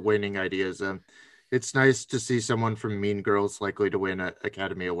one of the winning ideas. It's nice to see someone from Mean Girls likely to win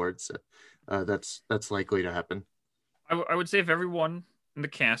Academy Awards. That's likely to happen. I would say if everyone in the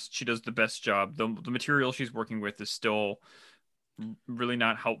cast, she does the best job. The material she's working with is still really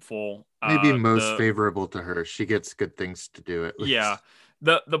not helpful. Maybe most The favorable to her. She gets good things to do at Yeah, least.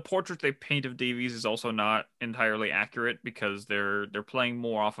 the portrait they paint of Davies is also not entirely accurate because they're playing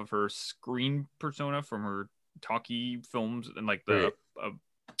more off of her screen persona from her talkie films and like the Right.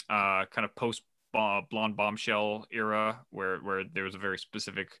 kind of post blonde bombshell era where there was a very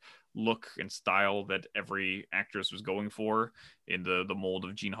specific look and style that every actress was going for in the mold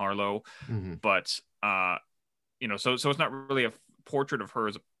of Jean Harlow. Hmm. But so it's not really a portrait of her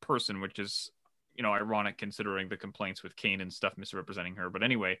as a person, which is ironic considering the complaints with Kane and stuff misrepresenting her. But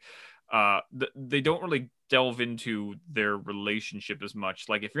anyway, they don't really delve into their relationship as much.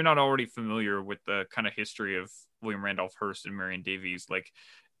 Like, if you're not already familiar with the kind of history of William Randolph Hearst and Marion Davies, like,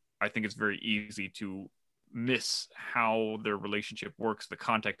 I think it's very easy to miss how their relationship works, the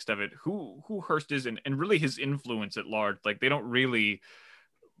context of it, who Hearst is, and really his influence at large. Like, they don't really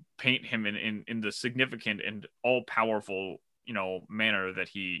paint him in the significant and all powerful manner that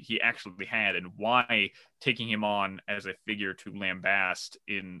he actually had, and why taking him on as a figure to lambast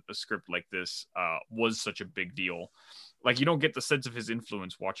in a script like this was such a big deal. Like, you don't get the sense of his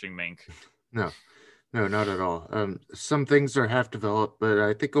influence watching Mank. No, no, not at all. Some things are half developed, but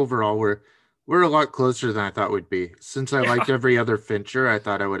I think overall we're a lot closer than I thought we'd be. Since I Yeah, liked every other Fincher, I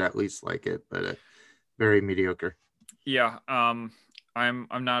thought I would at least like it, but very mediocre. yeah. I'm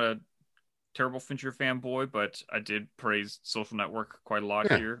not a terrible Fincher fanboy, but I did praise Social Network quite a lot Yeah,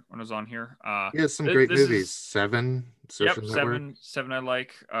 here when I was on here. he has some great This movies. is Seven, Yep, Social Network. seven I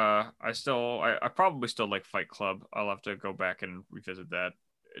like. I probably still like Fight Club. I'll have to go back and revisit that.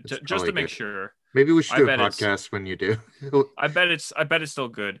 It's just probably to make good. sure. Maybe we should I do a bet it's podcast when you do. I bet it's still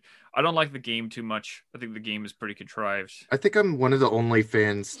good. I don't like the game too much. I think the game is pretty contrived. I think I'm one of the only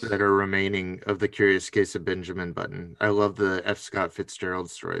fans that are remaining of the Curious Case of Benjamin button. I love the F. Scott Fitzgerald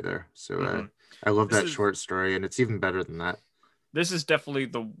story there. So Hmm. I love This that is short story, and it's even better than that. this is definitely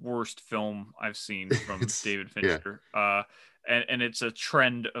the worst film I've seen from It's David yeah, Fincher. And it's a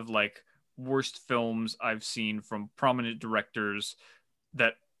trend of like worst films I've seen from prominent directors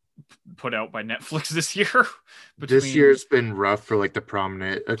that put out by Netflix this year. this Between year's been rough for like the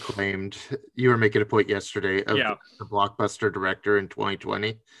prominent, acclaimed. You were making a point yesterday of yeah, the blockbuster director in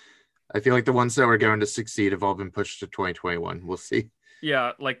 2020. I feel like the ones that were going to succeed have all been pushed to 2021. We'll see.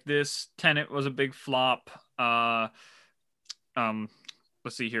 yeah, like this Tenet was a big flop. Um,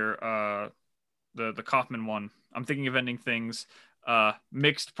 let's see here. The Kaufman one. I'm thinking of ending things.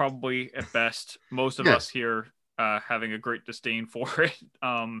 Mixed probably at best. Most of Yeah, us here having a great disdain for it.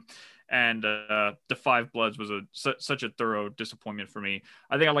 And The Five Bloods was such a thorough disappointment for me.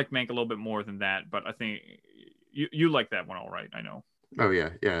 I think I like Mank a little bit more than that, but I think you like that one all right. I know. oh yeah,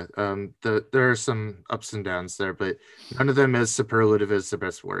 yeah. There are some ups and downs there, but none of them as superlative as the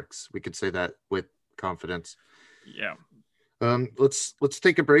best works. We could say that with confidence. Yeah. Let's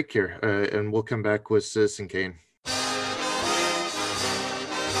take a break here, and we'll come back with Citizen Kane.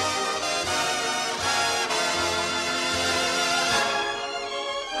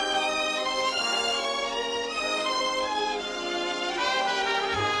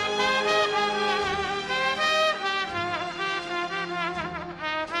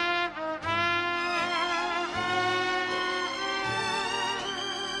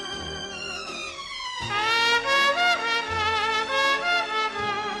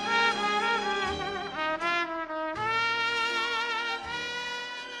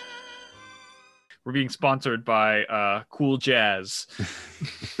 We're being sponsored by Cool Jazz.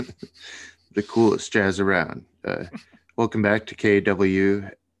 The coolest jazz around. Welcome back to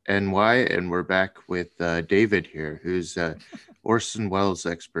KWNY, and we're back with David here, who's Orson Welles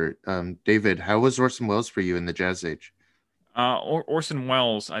expert. David, how was Orson Welles for you in the Jazz Age? Orson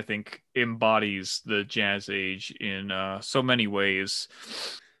Welles, I think, embodies the Jazz Age in so many ways.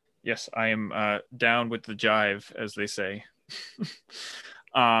 Yes, I am down with the jive, as they say.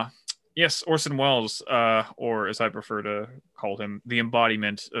 uh, yes, Orson Welles, or as I prefer to call him, the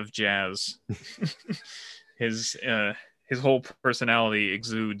embodiment of jazz. his his whole personality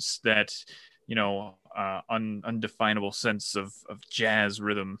exudes that, undefinable sense of jazz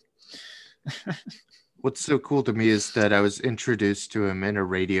rhythm. What's so cool to me is that I was introduced to him in a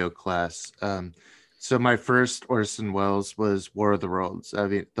radio class. So my first Orson Welles was War of the Worlds. I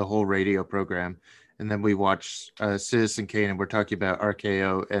mean, the whole radio program, and then we watched Citizen Kane, and we're talking about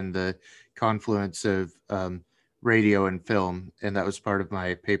RKO and the confluence of radio and film, and that was part of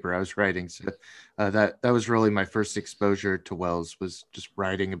my paper I was writing. So that was really my first exposure to Welles, was just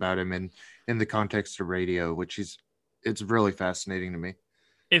writing about him in the context of radio, it's really fascinating to me.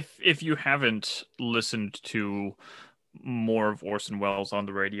 If you haven't listened to more of Orson Welles on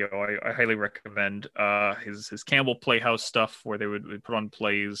the radio, I highly recommend his Campbell Playhouse stuff, where they would put on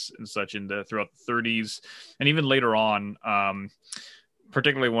plays and such throughout the 30s, and even later on.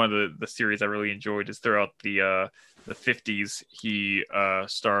 Particularly one of the series I really enjoyed is throughout the 50s. He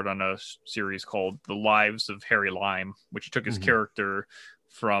starred on a series called The Lives of Harry Lime, which took his Mhm. character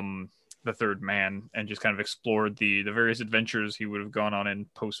from The Third Man and just kind of explored the various adventures he would have gone on in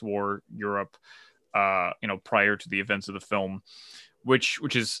post-war Europe, prior to the events of the film, which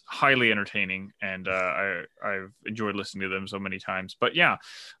is highly entertaining, and I've enjoyed listening to them so many times. But yeah,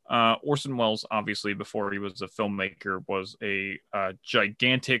 Orson Welles, obviously, before he was a filmmaker, was a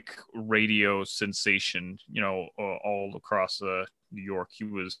gigantic radio sensation. All across New York, he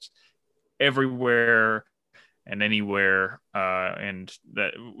was everywhere and anywhere, and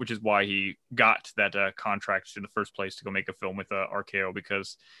that, which is why he got that contract in the first place to go make a film with RKO,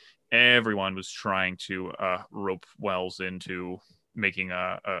 because everyone was trying to rope Welles into making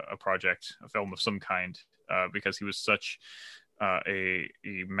a project, a film of some kind, because he was such a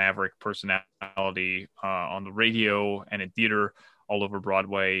maverick personality on the radio and in theater all over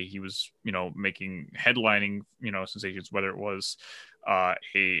Broadway. He was, making headlining, sensations, whether it was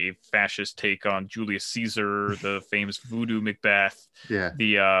a fascist take on Julius Caesar, the famous Voodoo Macbeth, Yeah.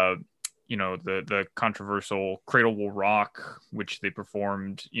 the controversial Cradle Will Rock, which they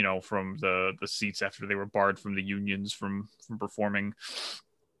performed, from the seats after they were barred from the unions from performing.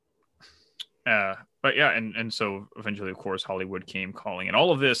 But yeah, and so eventually, of course, Hollywood came calling, and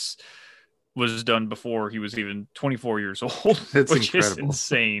all of this was done before he was even 24 years old, It's which is incredible.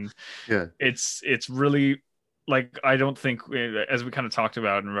 insane. Yeah. It's really like I don't think, as we kind of talked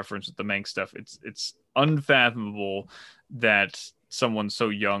about in reference to the Manx stuff, it's unfathomable that someone so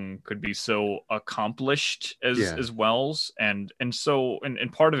young could be so accomplished Yeah. as Wells, and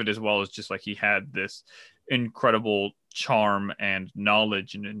part of it as well is just like he had this incredible charm and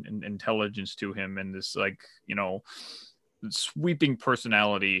knowledge and intelligence to him, and this like sweeping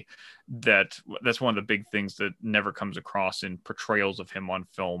personality that's one of the big things that never comes across in portrayals of him on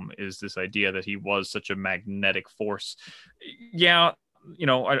film is this idea that he was such a magnetic force. Yeah,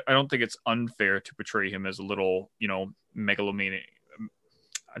 I don't think it's unfair to portray him as a little, megalomaniac.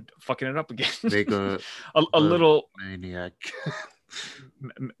 I'm fucking it up again. Mega A little maniac.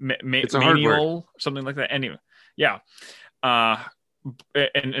 It's a hard word. manial, something like that. Anyway, yeah. Uh,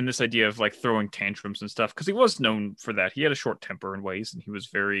 and this idea of like throwing tantrums and stuff, because he was known for that. He had a short temper in ways, and he was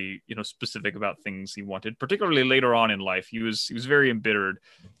very specific about things he wanted, particularly later on in life. He was very embittered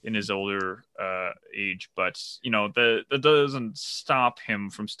in his older age, but that doesn't stop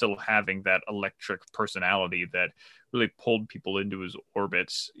him from still having that electric personality that really pulled people into his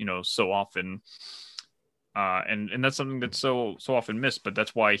orbits so often. And that's something that's so often missed, but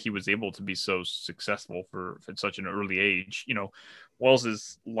that's why he was able to be so successful for at such an early age.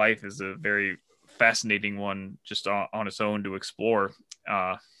 Wells's life is a very fascinating one just on its own to explore,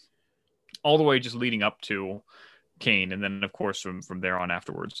 all the way just leading up to Kane, and then of course from there on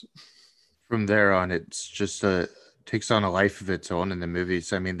afterwards. From there on, it's just takes on a life of its own in the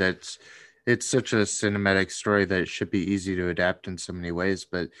movies. I mean, it's such a cinematic story that it should be easy to adapt in so many ways,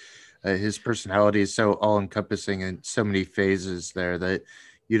 but his personality is so all encompassing and so many phases there that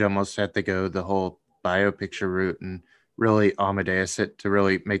you'd almost have to go the whole biopicture route and really Amadeus it to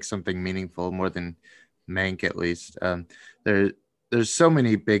really make something meaningful more than Mank at least. There, there's so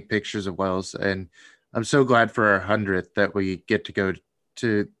many big pictures of Wells, and I'm so glad for our 100th that we get to go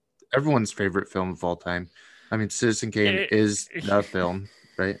to everyone's favorite film of all time. I mean, Citizen Kane It, is the film,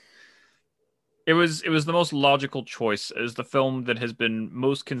 right? it was the most logical choice as the film that has been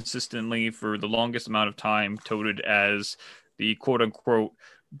most consistently for the longest amount of time touted as the quote unquote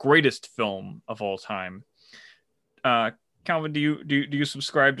greatest film of all time. Calvin, do you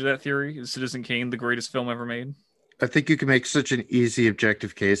subscribe to that theory? Is Citizen Kane the greatest film ever made? I think you can make such an easy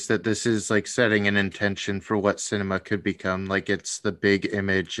objective case that this is like setting an intention for what cinema could become. Like it's the big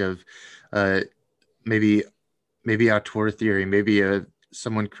image of uh, maybe auteur theory, maybe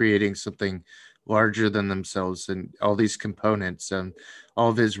someone creating something larger than themselves, and all these components, all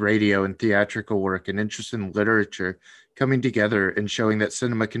of his radio and theatrical work and interest in literature coming together and showing that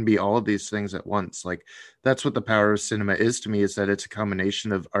cinema can be all of these things at once. Like that's what the power of cinema is to me, is that it's a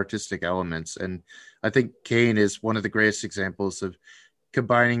combination of artistic elements. And I think Kane is one of the greatest examples of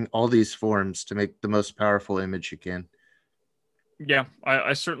combining all these forms to make the most powerful image you can. Yeah,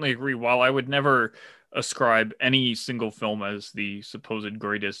 I certainly agree. While I would never ascribe any single film as the supposed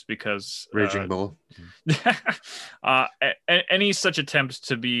greatest, because Raging Bull. any such attempt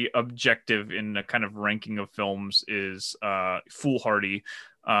to be objective in a kind of ranking of films is foolhardy.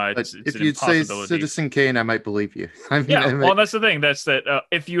 It's If an you'd say impossibility. Citizen Kane, I might believe you. Yeah, well, that's the thing. That's that.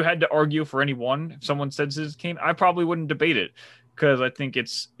 If you had to argue for any one, if someone said Citizen Kane, I probably wouldn't debate it because I think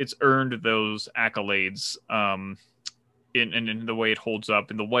it's earned those accolades. In the way it holds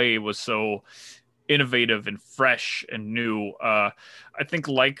up, in the way it was so innovative and fresh and new. I think,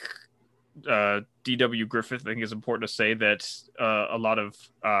 like D.W. Griffith, I think it's important to say that a lot of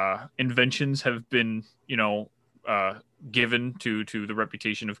inventions have been, given to the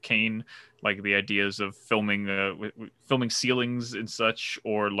reputation of Kane, like the ideas of filming ceilings and such,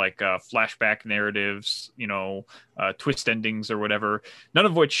 or like flashback narratives, twist endings or whatever. None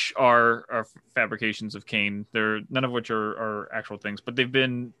of which are fabrications of Kane. None of which are actual things, but they've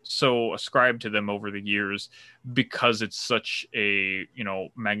been so ascribed to them over the years because it's such a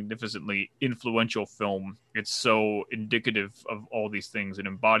magnificently influential film. It's so indicative of all these things and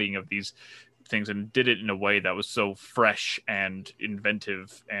embodying of these things, and did it in a way that was so fresh and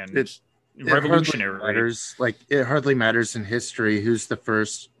inventive and revolutionary. It hardly matters in history who's the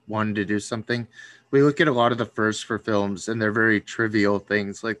first one to do something. We look at a lot of the first for films, and they're very trivial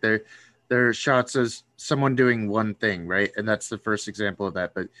things. Like they're shots as someone doing one thing, right? And that's the first example of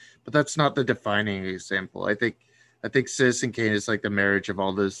that. But that's not the defining example. I think Citizen Kane is like the marriage of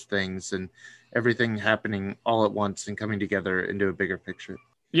all those things and everything happening all at once and coming together into a bigger picture.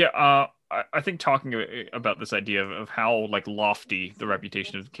 Yeah, I think talking about this idea of how like lofty the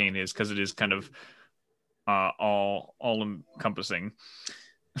reputation of Kane is, because it is kind of all encompassing.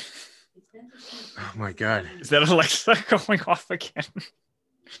 Oh my god! Is that Alexa going off again?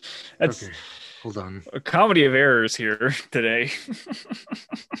 That's okay. Hold on. A comedy of errors here today.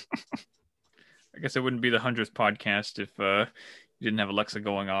 guess it wouldn't be the 100th podcast if you didn't have Alexa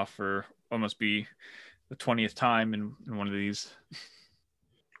going off for almost be the 20th time in one of these.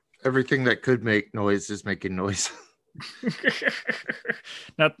 Everything that could make noise is making noise.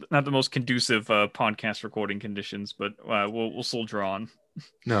 Not the most conducive podcast recording conditions, but we'll soldier on.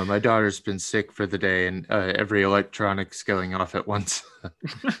 No, my daughter's been sick for the day, and every electronic's going off at once.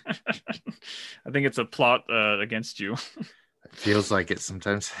 I think it's a plot against you. It feels like it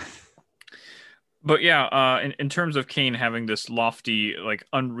sometimes. But yeah, in terms of Kane having this lofty, like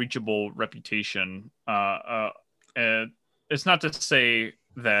unreachable reputation, it's not to say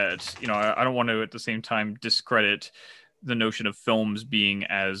that I don't want to at the same time discredit the notion of films being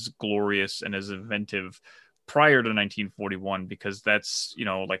as glorious and as inventive prior to 1941, because that's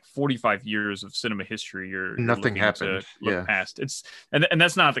like 45 years of cinema history you're Nothing looking happened. to look past. It's and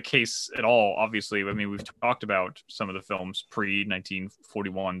that's not the case at all, obviously. I mean, we've talked about some of the films pre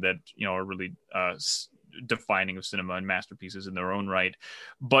 1941 that are really defining of cinema and masterpieces in their own right,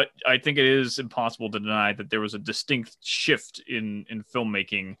 but I think it is impossible to deny that there was a distinct shift in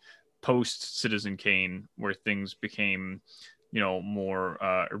filmmaking post Citizen Kane, where things became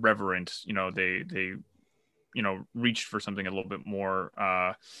more irreverent. They reached for something a little bit more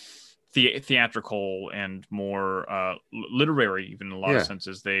theatrical and more literary, even in a lot of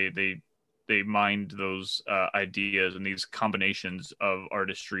senses. They mined those ideas and these combinations of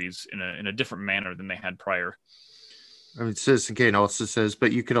artistries in a different manner than they had prior. I mean, Citizen Kane also says,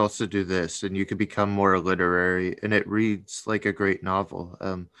 but you could also do this, and you could become more literary, and it reads like a great novel.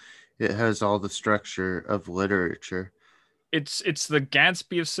 It has all the structure of literature. It's the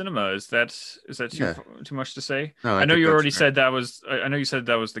Gatsby of cinema. Is that too much to say? No, I know you already fair. said that was. I know you said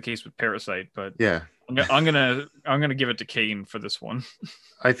that was the case with Parasite, but yeah, I'm gonna give it to Kane for this one.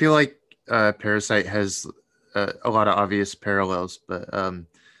 I feel like Parasite has a lot of obvious parallels, but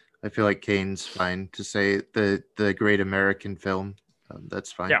I feel like Kane's fine to say the great American film.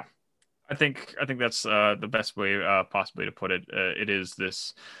 That's fine. Yeah, I think that's the best way possibly to put it. It is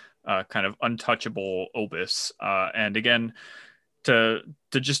this kind of untouchable opus, and again, to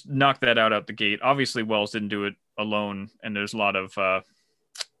just knock that out the gate. Obviously, Wells didn't do it alone, and there's a lot of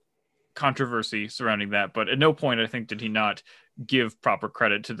controversy surrounding that. But at no point, I think, did he not give proper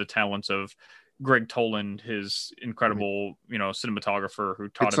credit to the talents of Greg Toland, his incredible, cinematographer who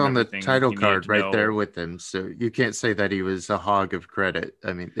taught him everything. It's on the title card right there with him, so you can't say that he was a hog of credit.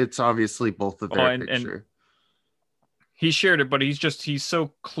 I mean, it's obviously both of their picture. And he shared it, but he's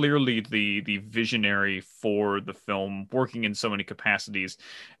so clearly the visionary for the film, working in so many capacities.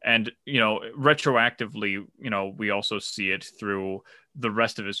 And retroactively, we also see it through the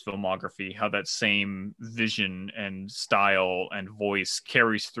rest of his filmography, how that same vision and style and voice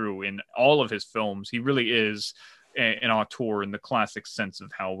carries through in all of his films. He really is an auteur in the classic sense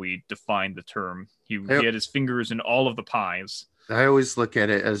of how we define the term. He had his fingers in all of the pies. I always look at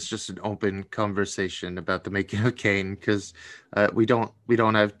it as just an open conversation about the making of Kane, because we don't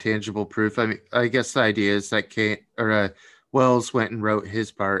have tangible proof. I mean, I guess the idea is that Kane or Wells went and wrote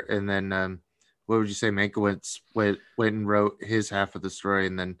his part, and then what would you say? Mankiewicz went and wrote his half of the story,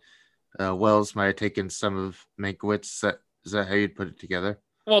 and then Wells might have taken some of Mankiewicz. Is that how you'd put it together?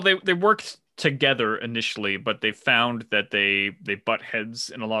 Well, they worked together initially, but they found that they butt heads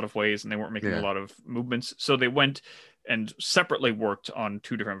in a lot of ways, and they weren't making a lot of movements. So they went and separately worked on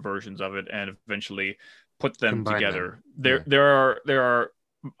two different versions of it, and eventually put them together. There are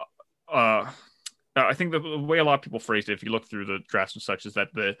I think the way a lot of people phrased it, if you look through the drafts and such, is that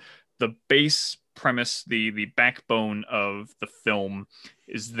the base premise, the backbone of the film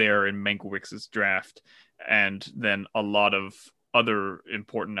is there in Mankiewicz's draft, and then a lot of other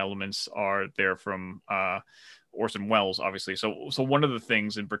important elements are there from Orson Welles, obviously. So one of the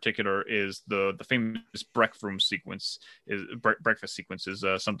things in particular is the famous breakfast sequence is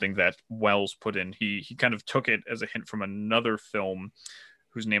something that Welles put in. He kind of took it as a hint from another film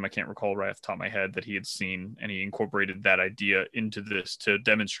whose name I can't recall right off the top of my head that he had seen, and he incorporated that idea into this to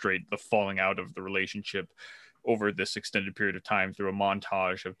demonstrate the falling out of the relationship over this extended period of time through a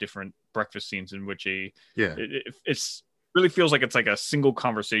montage of different breakfast scenes in which it's really feels like it's like a single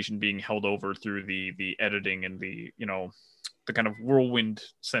conversation being held over through the editing and the kind of whirlwind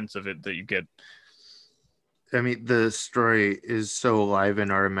sense of it that you get. I mean, the story is so alive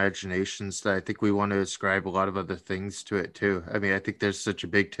in our imaginations that I think we want to ascribe a lot of other things to it too. I mean, I think there's such a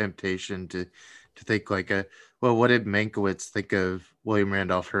big temptation to think like what did Mankiewicz think of William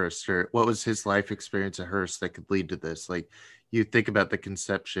Randolph Hearst, or what was his life experience at Hearst that could lead to this? Like, you think about the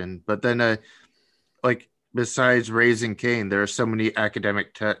conception, but then like besides Raising Kane, there are so many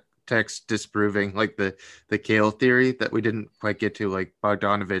academic text disproving like the Kale theory that we didn't quite get to. Like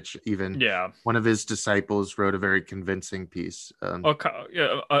Bogdanovich, even Yeah. one of his disciples wrote a very convincing piece.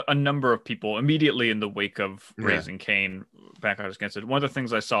 Yeah, a number of people immediately in the wake of Yeah, Raising Kane back out against it. One of the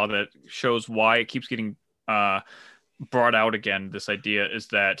things I saw that shows why it keeps getting brought out again, this idea, is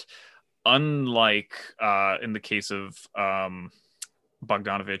that unlike in the case of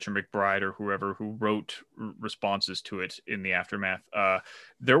Bogdanovich or McBride or whoever who wrote responses to it in the aftermath,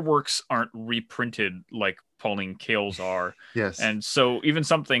 their works aren't reprinted like Pauline Kael's are. yes, And so even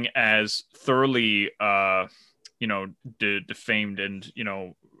something as thoroughly, defamed and,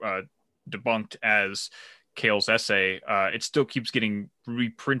 debunked as Kael's essay, it still keeps getting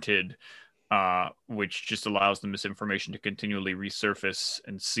reprinted, which just allows the misinformation to continually resurface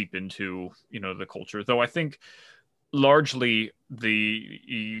and seep into, the culture. Though I think largely the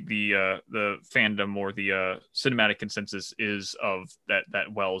fandom or the cinematic consensus is of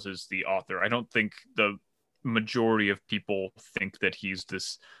that Wells is the author. I don't think the majority of people think that he's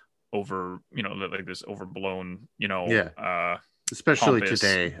this like this overblown, yeah. Especially pompous.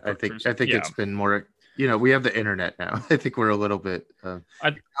 today, I think Yeah, it's been more. We have the internet now. I think we're a little bit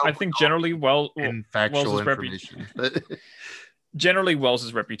I think generally, in factual Wells's information, but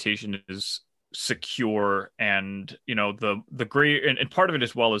Wells's reputation is secure, and the great, and part of it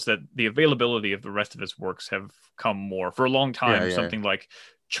as well is that the availability of the rest of his works have come more. For a long yeah, time, yeah. something like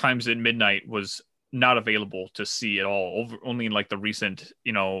Chimes at Midnight was not available to see at all. Only in like the recent,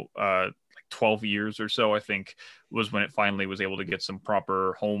 like 12 years or so, I think, was when it finally was able to get some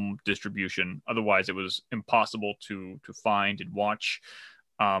proper home distribution. Otherwise it was impossible to find and watch.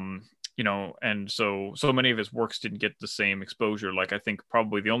 um and so many of his works didn't get the same exposure. Like, I think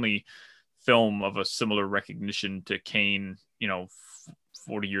probably the only film of a similar recognition to Kane,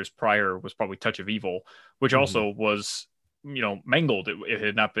 40 years prior, was probably Touch of Evil, which Mhm. also was, mangled. It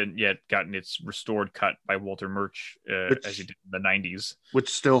had not been yet gotten its restored cut by Walter Murch, as he which did in the 90s. which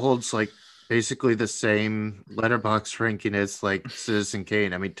still holds like basically the same letterbox ranking as like Citizen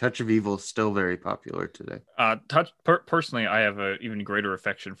Kane. I mean, Touch of Evil is still very popular today. Personally, I have a even greater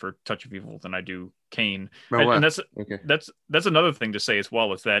affection for Touch of Evil than I do Kane, Oh and wow. that's Okay. that's another thing to say as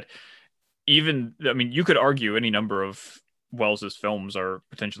well, is that, even, I mean, you could argue any number of Wells's films are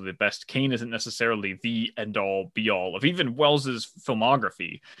potentially the best. Kane isn't necessarily the end all be all of even Wells's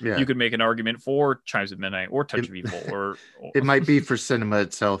filmography. You Yeah. could make an argument for Chimes of Midnight or It, Touch of Evil, or it might be for cinema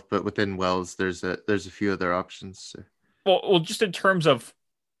itself, but within Wells, there's a few other options. So well, just in terms of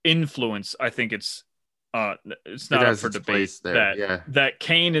influence, I think uh it's it not up has for its debate place there. that Yeah.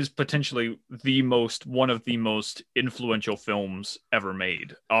 Kane is potentially one of the most influential films ever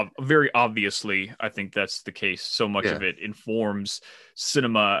made. Very obviously, I think that's the case. So much Yeah. of it informs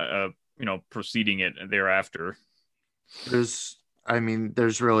cinema, proceeding it thereafter. There's, I mean,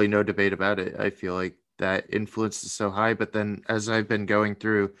 there's really no debate about it. I feel like that influence is so high, but then as I've been going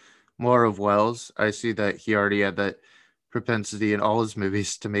through more of Wells, I see that he already had that propensity in all his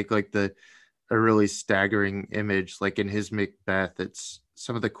movies to make like the a really staggering image. Like in his Macbeth, it's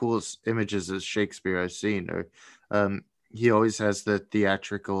some of the coolest images of Shakespeare I've seen. Or he always has the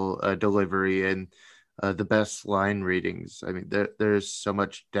theatrical delivery and the best line readings. I mean, there's so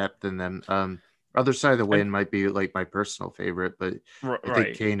much depth in them. Other Side of the And Wind might be like my personal favorite, but I think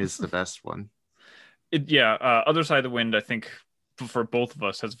right. Kane is the best one. Yeah, Other Side of the Wind, I think, for both of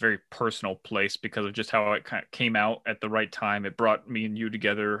us, has a very personal place because of just how it kind of came out at the right time. It brought me and you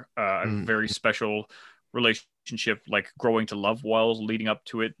together, a Mm, very special relationship, like growing to love Wells leading up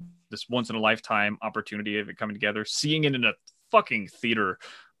to it. This once in a lifetime opportunity of it coming together, seeing it in a fucking theater.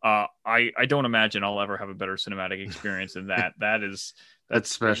 I don't imagine I'll ever have a better cinematic experience than that. that's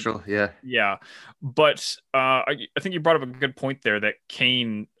That's special. Yeah. yeah, but I think you brought up a good point there, that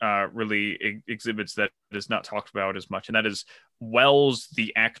Kane really exhibits that is not talked about as much, and that is Wells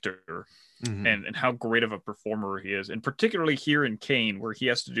the actor, Hmm. and how great of a performer he is, and particularly here in Kane, where he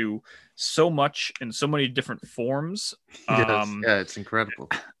has to do so much in so many different forms. Yes. Um, Yeah, it's incredible.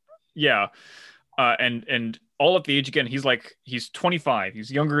 yeah, and all at the age, again, he's 25.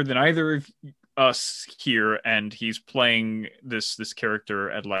 He's younger than either of us here, and he's playing this character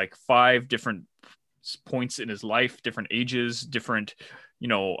at like five different points in his life, different ages, different,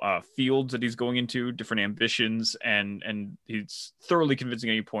 fields that he's going into, different ambitions, and he's thoroughly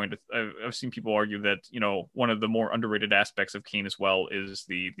convincing at any point. I've seen people argue that, one of the more underrated aspects of Kane as well is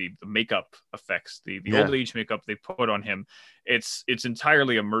the makeup effects, the old Yeah. age makeup they put on him. It's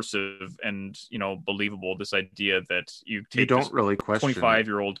entirely immersive and, believable. This idea that you You take don't this really question it.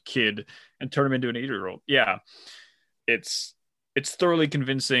 25-year-old kid and turn him into an 8-year-old. Yeah, it's thoroughly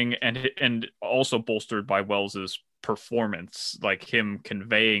convincing, and also bolstered by Wells's performance, like him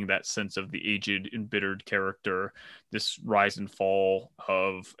conveying that sense of the aged, embittered character, this rise and fall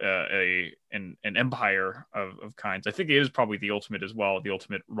of an empire of kinds. I think it is probably the ultimate as well, the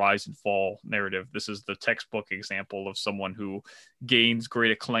ultimate rise and fall narrative. This is the textbook example of someone who gains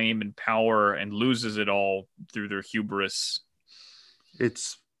great acclaim and power and loses it all through their hubris.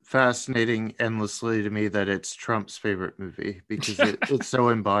 It's fascinating endlessly to me that it's Trump's favorite movie because it so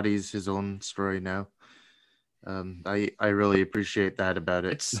embodies his own story now. I really appreciate that about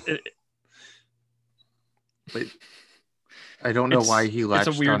it. But I don't know why he it's a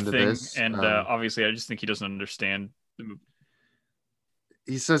latched weird onto thing, this. and obviously, I just think he doesn't understand the movie.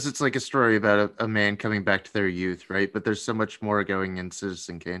 He says it's like a story about a man coming back to their youth, right? But there's so much more going in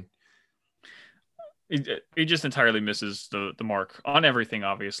Citizen Kane. He just entirely misses the mark on everything,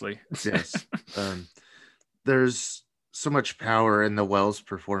 obviously. Yes. There's so much power in the Wells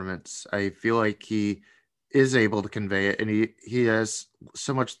performance. I feel like he is able to convey it, and he has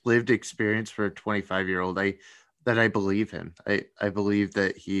so much lived experience for a 25-year-old. I believe him. I believe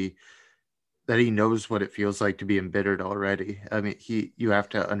that he knows what it feels like to be embittered already. I mean, you have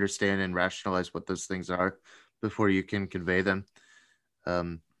to understand and rationalize what those things are before you can convey them.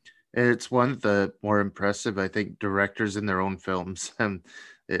 And it's one of the more impressive, I think, directors in their own films.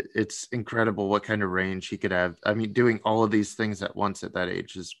 It's incredible what kind of range he could have. I mean, doing all of these things at once at that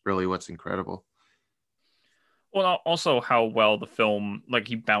age is really what's incredible. Well, also how well the film, like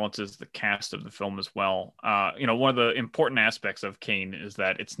he balances the cast of the film as well. One of the important aspects of Kane is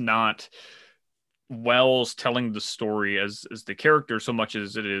that it's not Wells telling the story as the character so much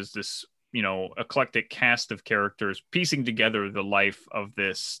as it is this, eclectic cast of characters piecing together the life of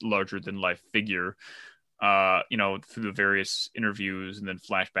this larger than life figure, through the various interviews and then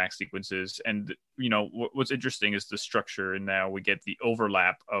flashback sequences. And, what's interesting is the structure, and now we get the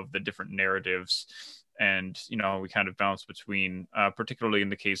overlap of the different narratives. And, we kind of bounce between, particularly in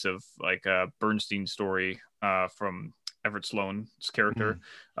the case of like Bernstein's story from Everett Sloan's character,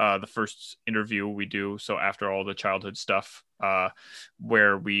 the first interview we do. So after all the childhood stuff,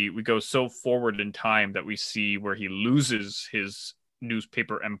 where we go so forward in time that we see where he loses his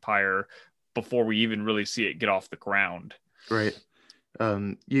newspaper empire before we even really see it get off the ground. Right.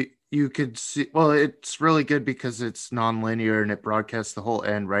 You could see, well, it's really good because it's non-linear and it broadcasts the whole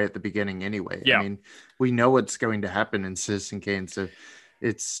end right at the beginning anyway. Yeah. I mean, we know what's going to happen in Citizen Kane, so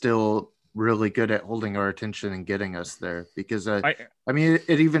it's still really good at holding our attention and getting us there because I mean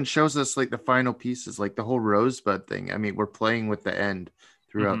it even shows us like the final pieces, like the whole Rosebud thing. I mean, we're playing with the end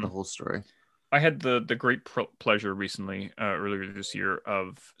throughout the whole story. I had the great pleasure recently, earlier this year,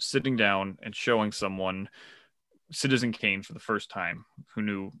 of sitting down and showing someone Citizen Kane for the first time, who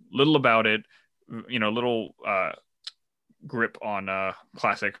knew little about it, little grip on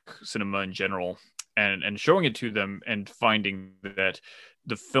classic cinema in general, and showing it to them and finding that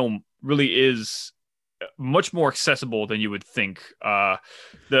the film really is much more accessible than you would think.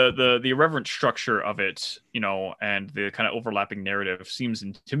 The irreverent structure of it, and the kind of overlapping narrative seems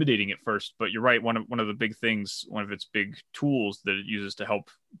intimidating at first, but you're right. One of the big things, one of its big tools that it uses to help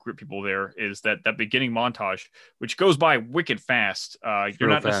grip people there is that beginning montage, which goes by wicked fast. You're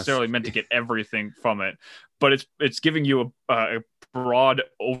not necessarily meant to get everything from it, but it's giving you a broad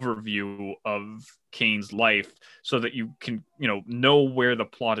overview of Kane's life so that you can, know where the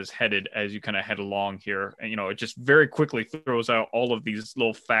plot is headed as you kind of head along here. And, it just very quickly throws out all of these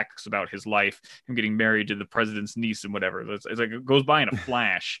little facts about his life, him getting married to the president's niece and whatever. It's like it goes by in a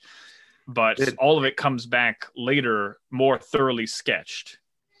flash, but all of it comes back later more thoroughly sketched.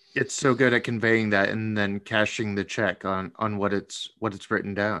 It's so good at conveying that and then cashing the check on what it's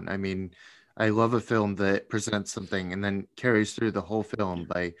written down. I mean, I love a film that presents something and then carries through the whole film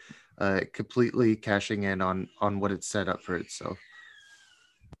by completely cashing in on what it's set up for itself.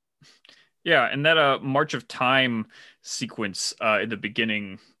 Yeah, and that March of Time sequence in the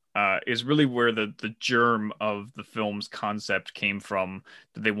beginning is really where the germ of the film's concept came from.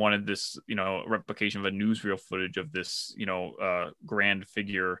 That they wanted this, replication of a newsreel footage of this, grand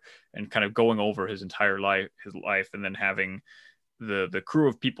figure, and kind of going over his entire life, and then having the crew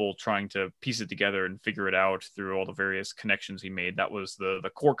of people trying to piece it together and figure it out through all the various connections he made. That was the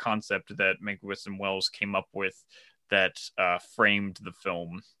core concept that Mankiewicz and Wells came up with that framed the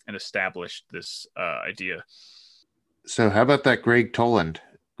film and established this idea. So how about that Greg Toland?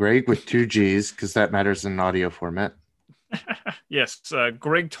 Greg with 2 G's, because that matters in audio format. Yes,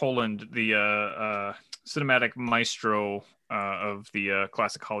 Greg Toland, the cinematic maestro of the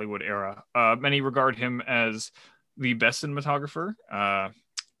classic Hollywood era. Many regard him as the best cinematographer.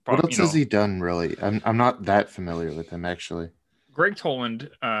 What else has he done, really? I'm not that familiar with him, actually. Greg Toland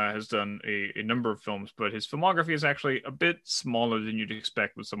has done a number of films, but his filmography is actually a bit smaller than you'd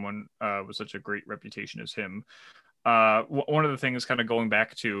expect with someone with such a great reputation as him. One of the things, kind of going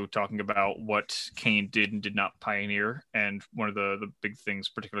back to talking about what Kane did and did not pioneer, and one of the big things,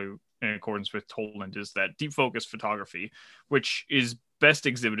 particularly in accordance with Toland, is that deep focus photography, which is best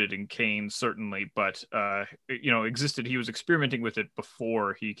exhibited in Kane, certainly, but existed. He was experimenting with it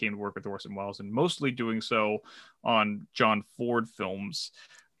before he came to work with Orson Welles, and mostly doing so on John Ford films.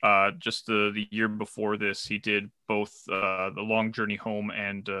 Just the year before this, he did both The Long Journey Home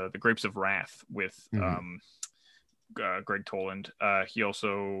and The Grapes of Wrath with Greg Toland. He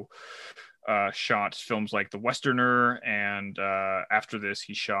also shot films like The Westerner, and after this,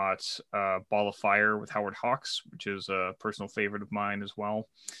 he shot Ball of Fire with Howard Hawks, which is a personal favorite of mine as well.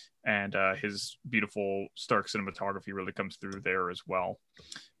 And his beautiful, stark cinematography really comes through there as well.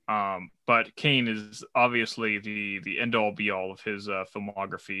 But Kane is obviously the end-all be-all of his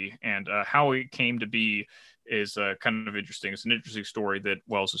filmography, and how he came to be is kind of interesting. It's an interesting story that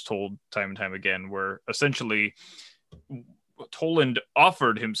Welles has told time and time again, where essentially Toland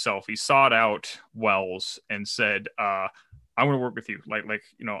offered himself. He sought out Welles and said, "I want to work with you. I'm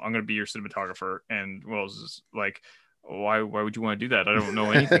going to be your cinematographer." And Welles is like, "Why would you want to do that? I don't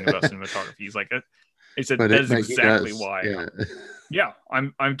know anything about cinematography." He's like, he said, "That is exactly why." Yeah. Yeah,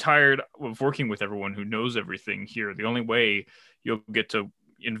 I'm tired of working with everyone who knows everything here. The only way you'll get to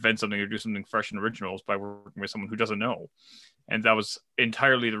invent something or do something fresh and original is by working with someone who doesn't know. And that was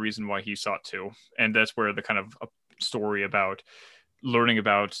entirely the reason why he sought to. And that's where the kind of story about learning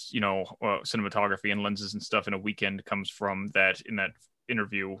about cinematography and lenses and stuff in a weekend comes from. That in that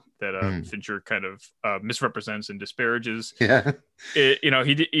interview that Fincher kind of misrepresents and disparages. Yeah.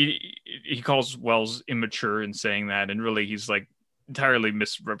 He calls Welles immature in saying that, and really he's like entirely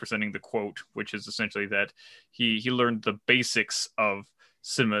misrepresenting the quote, which is essentially that he learned the basics of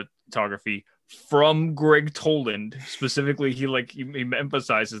cinematography from Greg Toland. Specifically, he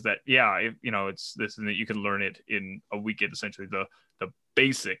emphasizes that it's this, and that you can learn it in a weekend, essentially the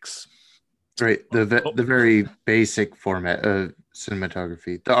basics. Right, the very basic format of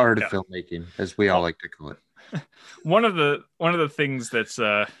cinematography, the art of filmmaking, as we all like to call it. One of the things that's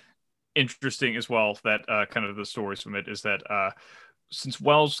interesting as well, that kind of the stories from it, is that since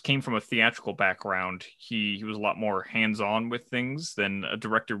Welles came from a theatrical background, he was a lot more hands-on with things than a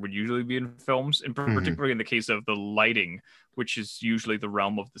director would usually be in films, and particularly in the case of the lighting, which is usually the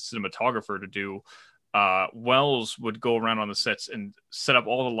realm of the cinematographer to do. Welles would go around on the sets and set up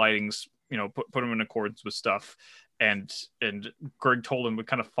all the lightings, put them in accordance with stuff, and Greg Toland would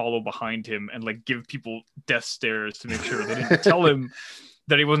kind of follow behind him and like give people death stares to make sure they didn't tell him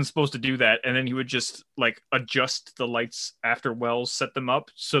that he wasn't supposed to do that. And then he would just like adjust the lights after Welles set them up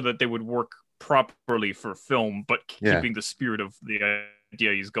so that they would work properly for film, but keeping the spirit of the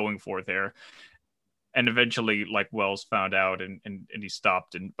idea he's going for there. And eventually, like, Welles found out and he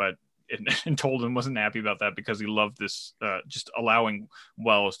stopped, and Toland wasn't happy about that, because he loved this just allowing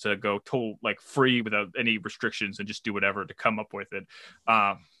Welles to go total like free without any restrictions and just do whatever to come up with it.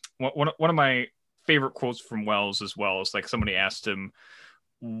 One of my favorite quotes from Welles as well is like, somebody asked him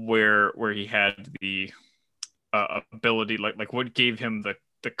where he had the ability, like what gave him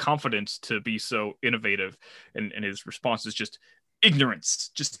the confidence to be so innovative, and his response is just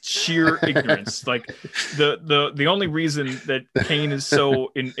ignorance, just sheer ignorance. Like the only reason that Kane is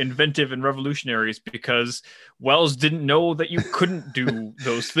so inventive and revolutionary is because Welles didn't know that you couldn't do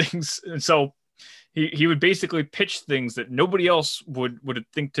those things, and so he would basically pitch things that nobody else would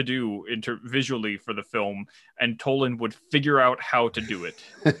think to do visually for the film, and Toland would figure out how to do it.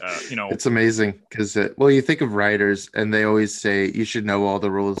 It's amazing because you think of writers and they always say you should know all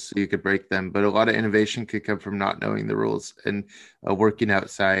the rules so you could break them, but a lot of innovation could come from not knowing the rules and working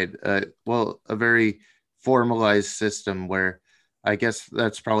outside a very formalized system, where I guess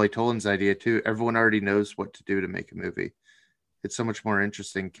that's probably Toland's idea too. Everyone already knows what to do to make a movie. It's so much more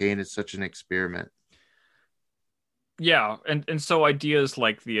interesting. Kane is such an experiment. Yeah, and so ideas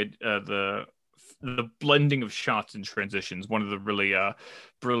like the blending of shots and transitions. One of the really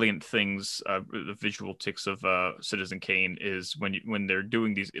brilliant things, the visual tics of Citizen Kane, is when they're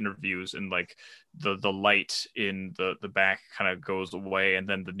doing these interviews, and like the light in the back kind of goes away, and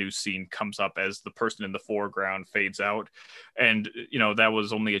then the new scene comes up as the person in the foreground fades out, and that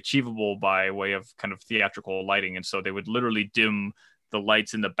was only achievable by way of kind of theatrical lighting, and so they would literally dim the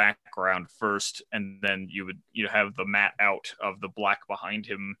lights in the background first, and then you have the matte out of the black behind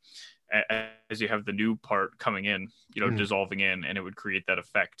him as you have the new part coming in, dissolving in, and it would create that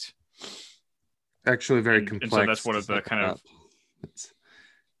effect. Actually very complex. And so that's one of the kind of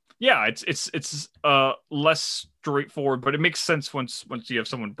yeah, it's less straightforward, but it makes sense once you have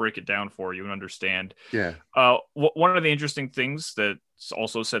someone break it down for you and understand. Yeah. One of the interesting things that's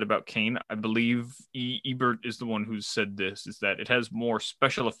also said about Kane, I believe Ebert is the one who said this, is that it has more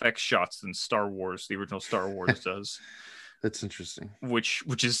special effects shots than Star Wars, the original Star Wars does. That's interesting. Which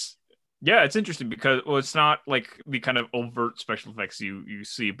is, yeah, it's interesting because, well, it's not like the kind of overt special effects you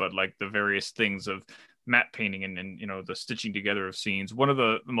see, but like the various things of matte painting and the stitching together of scenes. One of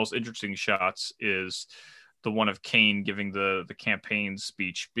the most interesting shots is the one of Kane giving the campaign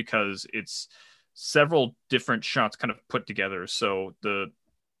speech, because it's several different shots kind of put together. So the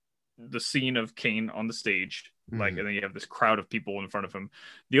scene of Kane on the stage, like, Mhm. and then you have this crowd of people in front of him.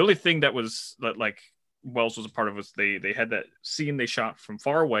 The only thing that was that, like, Wells was a part of, was they had that scene they shot from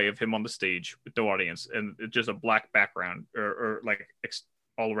far away of him on the stage with no audience, and it's just a black background, or like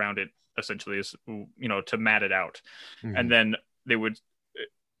all around it, essentially, is to mat it out, and Mhm. then they would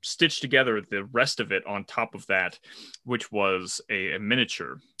stitch together the rest of it on top of that, which was a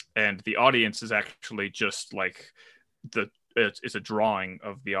miniature, and the audience is actually just like the it's a drawing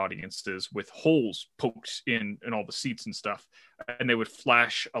of the audiences with holes poked in all the seats and stuff, and they would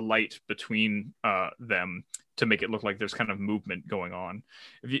flash a light between them to make it look like there's kind of movement going on.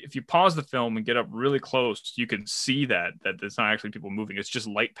 If you pause the film and get up really close, you can see that it's not actually people moving, it's just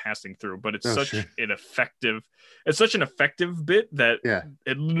light passing through, but Oh, sure. it's such an effective bit that Yeah.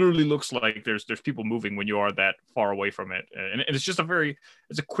 it literally looks like there's people moving when you are that far away from it, and it's just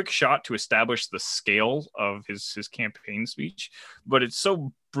it's a quick shot to establish the scale of his campaign speech, but it's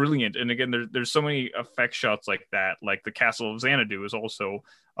so brilliant. And again, there's so many effect shots like that. Like the Castle of Xanadu is also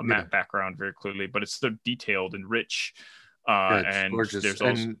a Yeah. matte background very clearly, but it's so detailed and rich. Yeah, it's And gorgeous. there's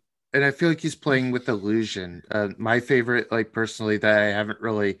also, And I feel like he's playing with illusion. My favorite, like personally, that I haven't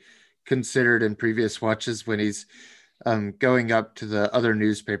really considered in previous watches, when he's going up to the other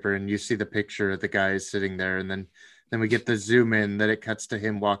newspaper and you see the picture of the guy sitting there, and then we get the zoom in that it cuts to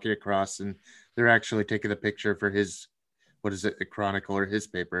him walking across, and they're actually taking the picture for his, what is it, a chronicle or his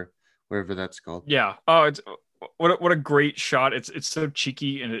paper, wherever that's called. yeah. Oh, it's what a great shot. It's so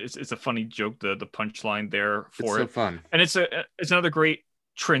cheeky, and it's a funny joke, the punchline there It's for so it. fun. And it's another great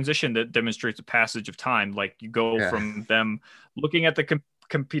transition that demonstrates a passage of time. Like, you go Yeah. from them looking at the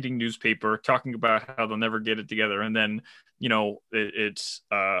competing newspaper, talking about how they'll never get it together, and then it's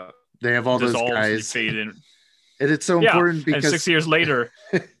They have all those dissolves and you guys. fade in. And it's so Yeah, important and six because years later,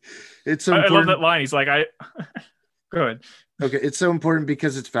 it's so I love that important. line. He's like, I go ahead. Okay, it's so important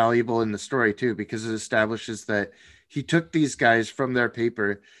because it's valuable in the story too, because it establishes that he took these guys from their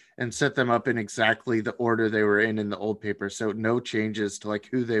paper and set them up in exactly the order they were in the old paper, so no changes to like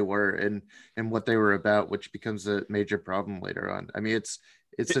who they were and what they were about, which becomes a major problem later on. I mean, it's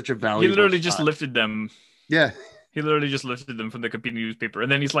such a He valuable literally just shot. lifted them. Yeah. He literally just lifted them from the competing newspaper,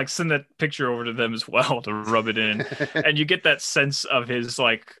 and then he's like, send that picture over to them as well to rub it in, and you get that sense of his,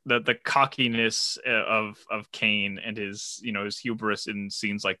 like, the cockiness of Kane, and his his hubris in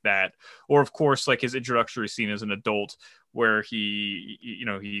scenes like that, or of course like his introductory scene as an adult, where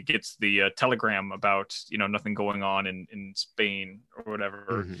he gets the telegram about nothing going on in Spain or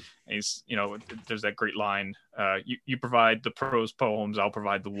whatever. Mhm. And he's there's that great line, you provide the prose poems, I'll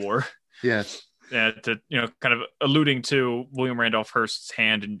provide the war. Yes. To kind of alluding to William Randolph Hearst's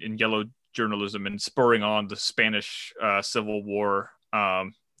hand in yellow journalism and spurring on the Spanish Civil War,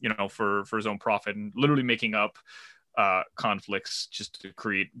 for his own profit, and literally making up conflicts just to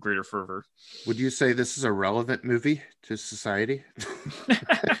create greater fervor. Would you say this is a relevant movie to society?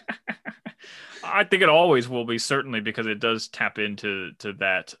 I think it always will be, certainly, because it does tap into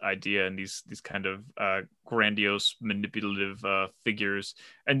that idea, and these kind of grandiose, manipulative figures,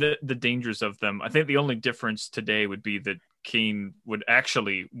 and the dangers of them. I think the only difference today would be that Kane would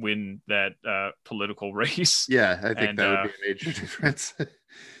actually win that political race, Yeah, I think and that would be a major difference.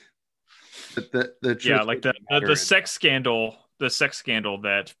 But the yeah, truth like wouldn't matter. the sex scandal. The sex scandal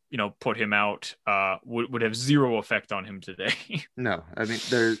that put him out would have zero effect on him today. No, I mean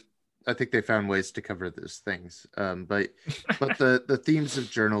I think they found ways to cover those things. But the themes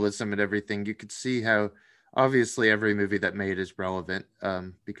of journalism and everything, you could see how obviously every movie that made is relevant,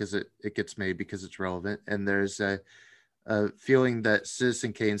 because it gets made because it's relevant. And there's a feeling that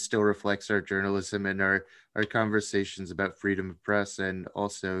Citizen Kane still reflects our journalism and our conversations about freedom of press and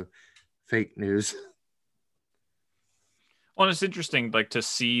also fake news. Well, it's interesting, like, to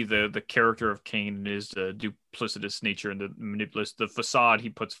see the character of Kane and his duplicitous nature and the manipulous, the facade he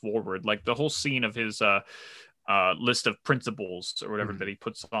puts forward. Like the whole scene of his list of principles or whatever Mhm. that he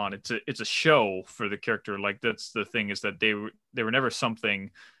puts on. It's a show for the character. Like, that's the thing, is that they were never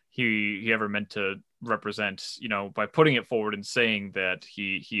something he ever meant to represent, by putting it forward and saying that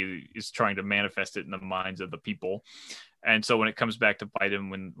he is trying to manifest it in the minds of the people. And so when it comes back to bite him,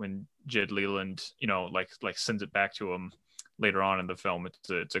 when Jed Leland, like sends it back to him later on in the film,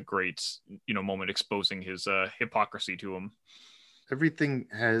 it's a great, moment exposing his hypocrisy to him. Everything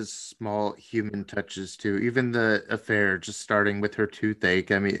has small human touches too. Even the affair, just starting with her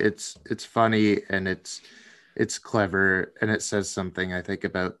toothache. I mean, it's funny and it's clever and it says something, I think,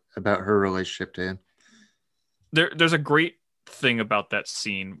 about her relationship to him. There's a great thing about that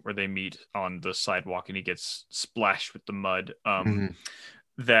scene where they meet on the sidewalk and he gets splashed with the mud. Mhm.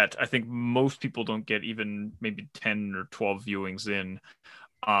 That I think most people don't get, even maybe 10 or 12 viewings in.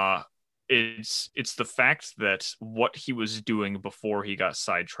 Uh, it's the fact that what he was doing before he got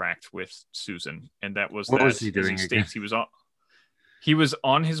sidetracked with Susan, and that was What was that, he as he doing again? states, he was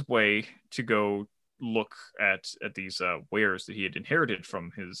on his way to go look at these wares that he had inherited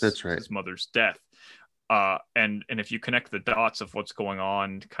from his That's right. his mother's death. And if you connect the dots of what's going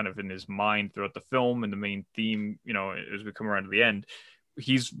on kind of in his mind throughout the film and the main theme, as we come around to the end,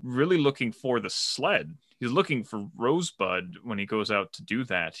 he's really looking for the sled. He's looking for Rosebud when he goes out to do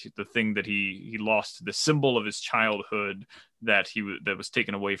that. The thing that he lost, the symbol of his childhood that was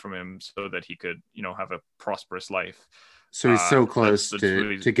taken away from him so that he could, have a prosperous life. So he's so That's close that's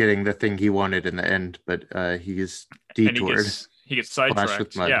really, to getting the thing he wanted in the end, but he is and he detoured, gets he gets splashed with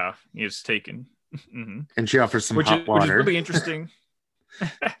sidetracked. mud. Yeah, he is taken. Mhm. And she offers some which hot is which is water. really interesting.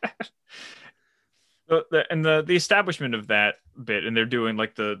 The establishment of that bit, and they're doing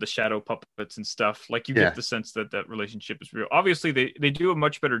like the shadow puppets and stuff, like you Yeah. get the sense that that relationship is real. Obviously they do a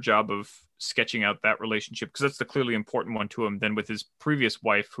much better job of sketching out that relationship, because that's the clearly important one to him, than with his previous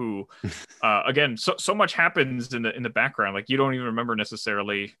wife, who again, so much happens in the background, like you don't even remember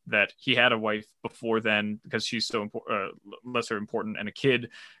necessarily that he had a wife before then, because she's so lesser important, and a kid,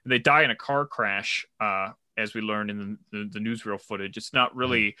 and they die in a car crash, as we learned in the newsreel footage. It's not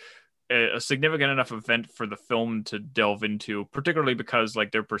really a significant enough event for the film to delve into, particularly because like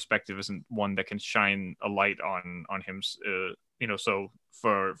their perspective isn't one that can shine a light on him. So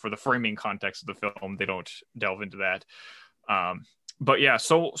for the framing context of the film, they don't delve into that. But yeah,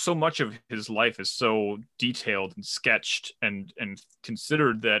 so much of his life is so detailed and sketched and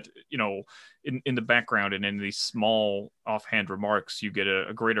considered that, in the background and in these small offhand remarks, you get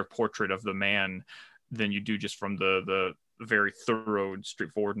a greater portrait of the man than you do just from the very thorough and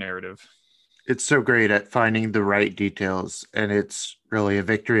straightforward narrative. It's so great at finding the right details, and it's really a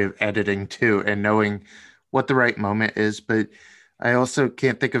victory of editing too, and knowing what the right moment is. But I also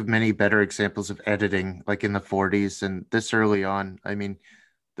can't think of many better examples of editing, like in the 40s and this early on. I mean,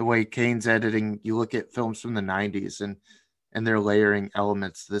 the way Kane's editing, you look at films from the 90s and they're layering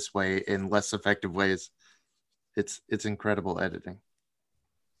elements this way in less effective ways. It's incredible editing.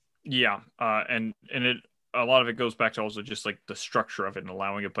 Yeah, and it a lot of it goes back to also just like the structure of it and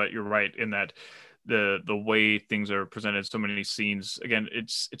allowing it. But you're right in that the way things are presented, so many scenes. Again,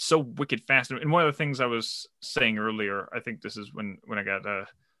 it's so wicked fast. And one of the things I was saying earlier, I think this is when I got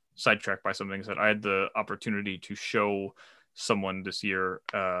sidetracked by something, is that I had the opportunity to show someone this year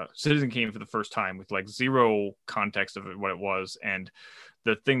Citizen Kane for the first time with like zero context of what it was. And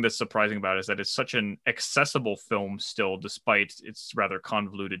the thing that's surprising about it is that it's such an accessible film still, despite its rather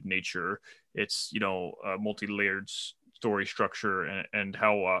convoluted nature. It's, a multi-layered story structure, and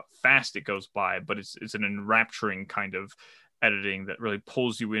how fast it goes by, but it's an enrapturing kind of editing that really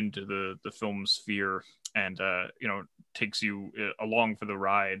pulls you into the film sphere, and takes you along for the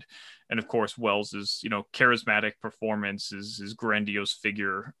ride. And of course, Wells's charismatic performance, his grandiose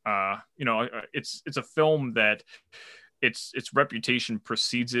figure. It's a film that its reputation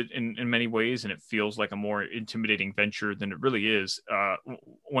precedes it in many ways, and it feels like a more intimidating venture than it really is.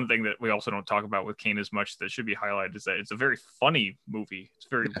 One thing that we also don't talk about with Kane as much that should be highlighted is that it's a very funny movie. It's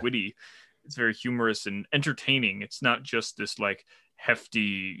very witty. It's very humorous and entertaining. It's not just this like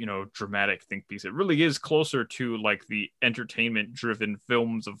hefty, dramatic think piece. It really is closer to like the entertainment driven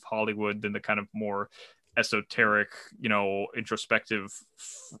films of Hollywood than the kind of more esoteric, introspective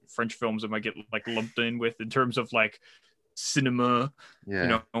French films that might get like lumped in with in terms of like cinema. you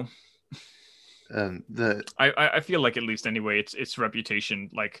Yeah. know The I feel like, at least anyway, its reputation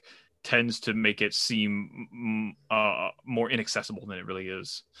like tends to make it seem more inaccessible than it really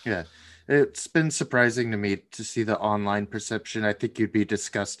is. Yeah, it's been surprising to me to see the online perception. I think you'd be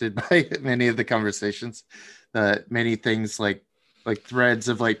disgusted by many of the conversations. Many things like threads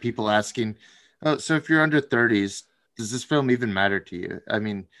of like people asking, "Oh, so if you're under 30s, does this film even matter to you? I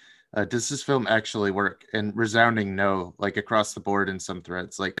mean, does this film actually work?" And resounding no, like across the board in some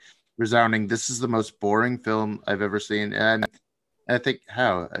threads, like resounding, "This is the most boring film I've ever seen." I think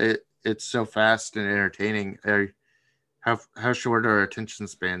it's so fast and entertaining. How short are our attention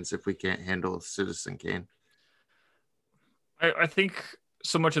spans if we can't handle Citizen Kane? I think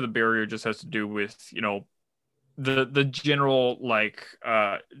so much of the barrier just has to do with, the general like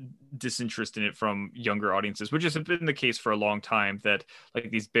disinterest in it from younger audiences, which has been the case for a long time, that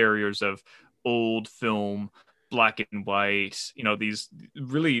like these barriers of old film, black and white, these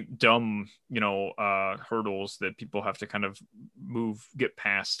really dumb, hurdles that people have to kind of get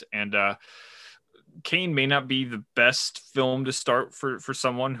past. And Kane may not be the best film to start for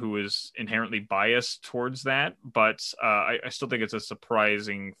someone who is inherently biased towards that, but I still think it's a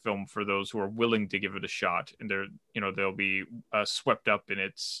surprising film for those who are willing to give it a shot, and they'll be swept up in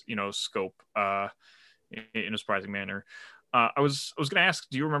its scope in a surprising manner. I was going to ask,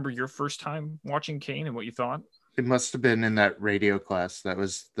 do you remember your first time watching Kane and what you thought? It must have been in that radio class. That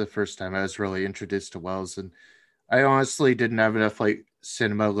was the first time I was really introduced to Wells, and I honestly didn't have enough like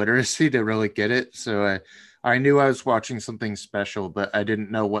cinema literacy to really get it. So I knew I was watching something special, but I didn't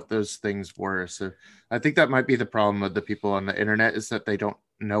know what those things were. So I think that might be the problem with the people on the internet, is that they don't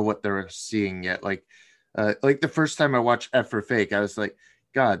know what they're seeing yet. Like the first time I watched F for Fake, I was like,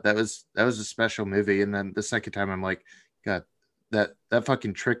 God, that was a special movie. And then the second time I'm like, God, that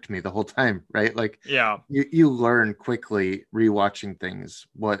fucking tricked me the whole time, right? Like Yeah. you learn quickly rewatching things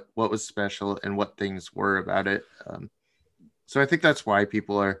what was special and what things were about it. So I think that's why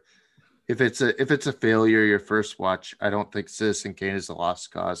people are, if it's a failure your first watch, I don't think Citizen Kane is a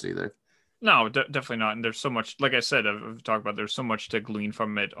lost cause either. No, definitely not. And there's so much, like I said, I've talked about, there's so much to glean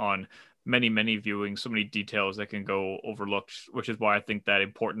from it on many, many viewings, so many details that can go overlooked, which is why I think that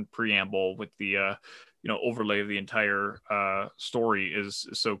important preamble with the, overlay of the entire story is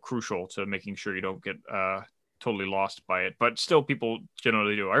so crucial to making sure you don't get totally lost by it. But still, people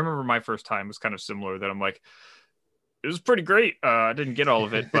generally do. I remember my first time was kind of similar, that I'm like, it was pretty great. I didn't get all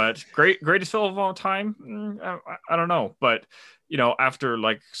of it, but greatest film of all time. I don't know, but after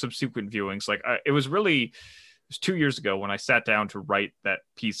like subsequent viewings, like it was 2 years ago when I sat down to write that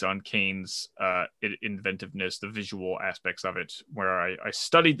piece on Kane's inventiveness, the visual aspects of it, where I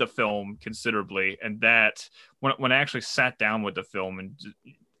studied the film considerably, and that when I actually sat down with the film and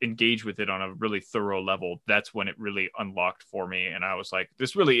engaged with it on a really thorough level, that's when it really unlocked for me, and I was like,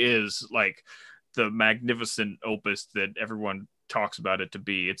 this really is like the magnificent opus that everyone talks about it to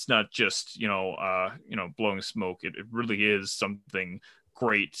be. It's not just blowing smoke. It really is something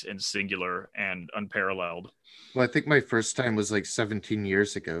great and singular and unparalleled. Well, I think my first time was like 17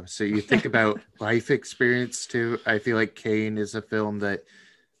 years ago. So you think about life experience too. I feel like Kane is a film that,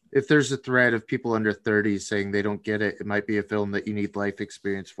 if there's a thread of people under 30 saying they don't get it, it might be a film that you need life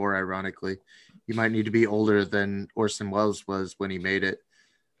experience for, ironically. You might need to be older than Orson Welles was when he made it.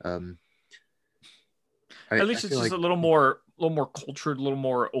 Um, At I least it's feel just like, a little more cultured, a little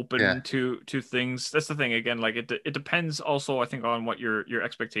more yeah, open to things. That's the thing. Again, like it depends also, I think, on what your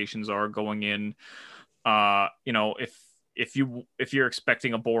expectations are going in. If you're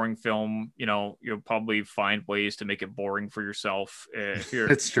expecting a boring film, you'll probably find ways to make it boring for yourself. If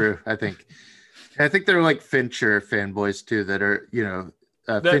you're it's true. I think they're like Fincher fanboys too, that are,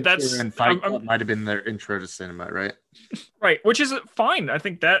 that Fincher that's and Fight I'm Club might have been their intro to cinema, right? right, which is fine. I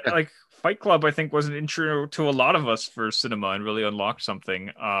think that Yeah. like Fight Club, I think, was an intro to a lot of us for cinema and really unlocked something.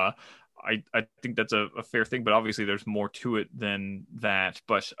 I think that's a fair thing, but obviously there's more to it than that.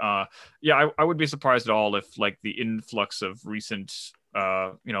 But yeah, I would be surprised at all if like the influx of recent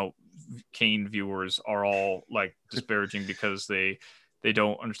Kane viewers are all like disparaging because they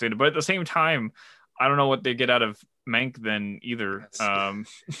don't understand it. But at the same time, I don't know what they get out of Mank then either.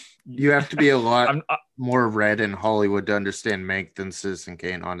 You have to be a lot I'm more read in Hollywood to understand Mank than Citizen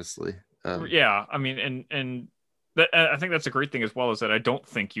Kane, honestly. Yeah, I mean, and I think that's a great thing as well, is that I don't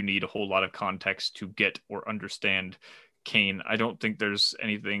think you need a whole lot of context to get or understand Kane. I don't think there's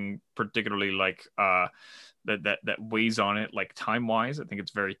anything particularly like that weighs on it, like time wise. I think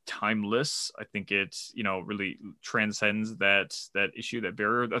it's very timeless. I think it really transcends that issue, that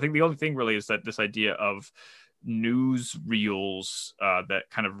barrier. I think the only thing really is that this idea of news reels that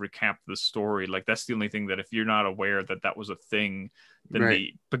kind of recap the story, like that's the only thing that, if you're not aware that that was a thing, then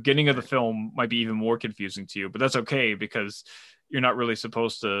right. the beginning of the film might be even more confusing to you. But that's okay, because you're not really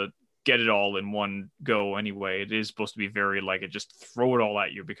supposed to get it all in one go anyway. It is supposed to be very like, it just throw it all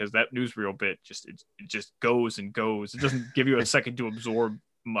at you, because that newsreel bit it just goes and goes. It doesn't give you a second to absorb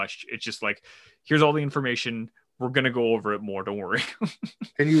much. It's just like, here's all the information, we're gonna go over it more, don't worry.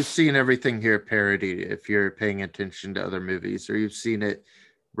 And you've seen everything here parodied if you're paying attention to other movies, or you've seen it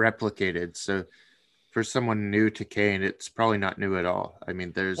replicated. So for someone new to Kane, it's probably not new at all. I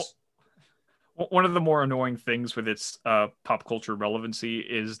mean, Well, there's One of the more annoying things with its pop culture relevancy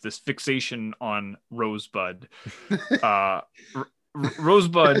is this fixation on Rosebud. Uh,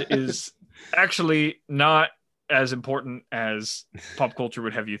 Rosebud is actually not as important as pop culture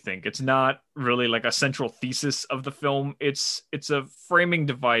would have you think. It's not really like a central thesis of the film. It's a framing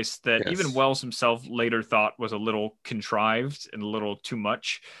device that even Yes. Wells himself later thought was a little contrived and a little too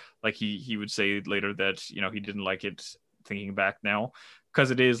much. Like he would say later that he didn't like it, thinking back now,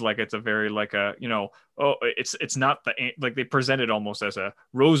 because it is like it's a very like a oh, it's not like they present it almost as a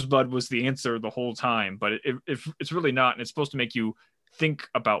Rosebud was the answer the whole time, but it's really not, and it's supposed to make you think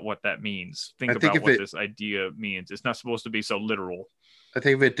about what that means, I think think about if what it this idea means. It's not supposed to be so literal. I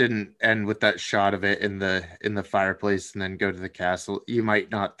think if it didn't end with that shot of it in the fireplace and then go to the castle, you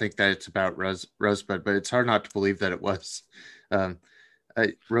might not think that it's about Rosebud, but it's hard not to believe that it was. Um,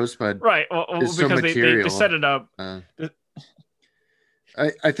 Rosebud Right, well, is so because they set material. it up Uh,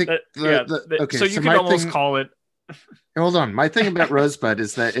 I think that yeah the so okay. you So could my almost thing, call it. hold on. My thing about Rosebud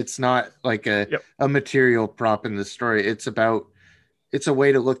is that it's not like Yep. a material prop in the story. It's a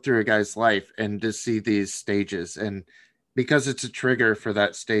way to look through a guy's life and to see these stages. And because it's a trigger for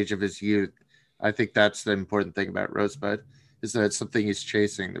that stage of his youth, I think that's the important thing about Rosebud is that it's something he's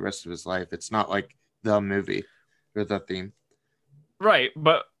chasing the rest of his life. It's not like the movie or the theme. Right,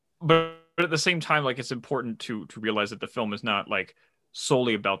 but at the same time, like it's important to realize that the film is not like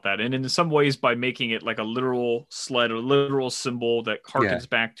solely about that, and in some ways, by making it like a literal sled, a literal symbol that Yeah. harkens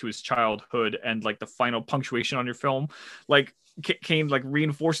back to his childhood, and like the final punctuation on your film, like Kane like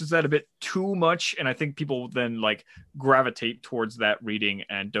reinforces that a bit too much, and I think people then like gravitate towards that reading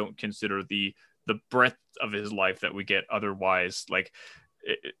and don't consider the breadth of his life that we get otherwise. Like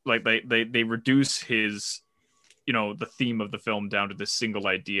they reduce his the theme of the film down to this single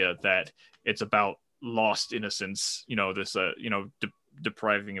idea that it's about lost innocence, this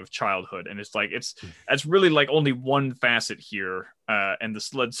depriving of childhood, and it's like it's really like only one facet here, and the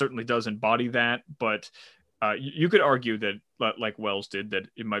sled certainly does embody that, but you could argue that, like Wells did, that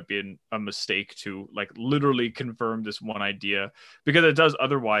it might be a mistake to like literally confirm this one idea, because it does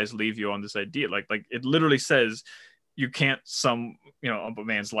otherwise leave you on this idea, like it literally says you can't sum a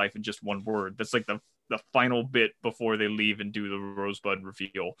man's life in just one word. That's like the final bit before they leave and do the Rosebud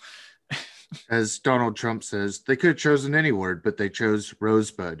reveal. As Donald Trump says, they could have chosen any word, but they chose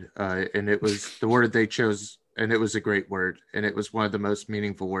Rosebud. And it was the word they chose, and it was a great word. And it was one of the most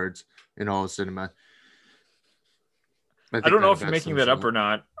meaningful words in all of cinema. I I think don't know that if you're about making sums that it up up. or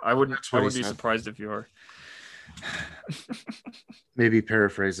not. I wouldn't That's I what he wouldn't be said. surprised if you are. Maybe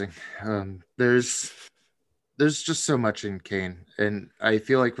paraphrasing. There's just so much in Kane, and I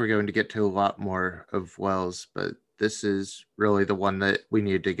feel like we're going to get to a lot more of Wells, but this is really the one that we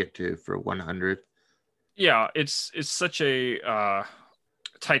need to get to for 100. Yeah, it's such a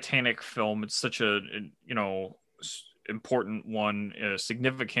Titanic film. It's such a important one,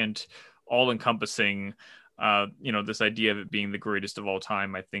 significant, all encompassing. This idea of it being the greatest of all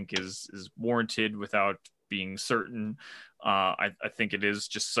time, I think, is warranted without being certain. I think it is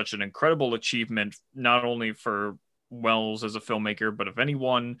just such an incredible achievement, not only for Wells as a filmmaker, but of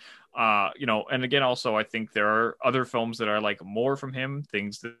anyone. And again, also, I think there are other films that are like more from him,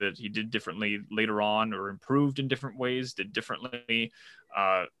 things that he did differently later on or improved in different ways, did differently.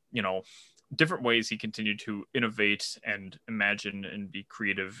 Uh, you know, Different ways he continued to innovate and imagine and be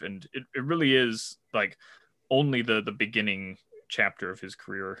creative. And it really is like only the beginning chapter of his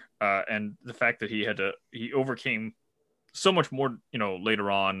career. And the fact that he overcame so much more, later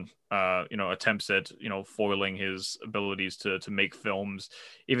on, attempts at, foiling his abilities to make films,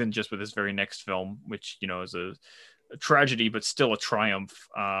 even just with his very next film, which, is a tragedy, but still a triumph.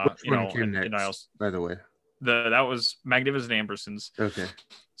 Which one came And I next, also, by the way? that was Magnificent Ambersons. Okay.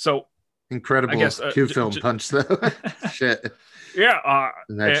 So I Incredible guess, two film punch, though. Shit. yeah,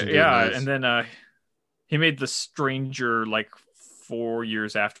 Imagine doing yeah. those. And then, he made The Stranger like 4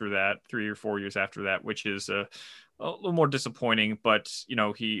 years after that, 3 or 4 years after that, which is a little more disappointing. But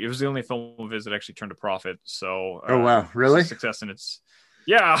it was the only film of his that actually turned a profit. So Oh, wow. it's a Really? success, and it's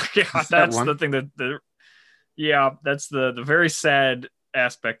yeah, yeah. Is that That's one? the thing yeah, that's the very sad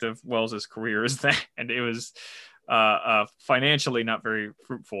aspect of Wells's career, is that, and it was financially not very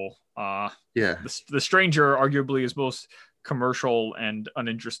fruitful. Yeah. The Stranger, arguably his most commercial and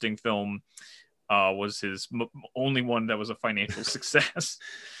uninteresting film, was his only one that was a financial success.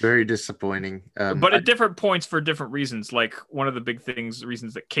 Very disappointing. But at different points for different reasons. Like one of the big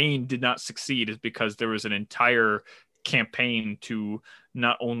reasons that Kane did not succeed is because there was an entire campaign to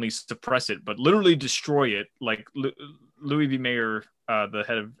not only suppress it but literally destroy it. Like Louis B. Mayer, the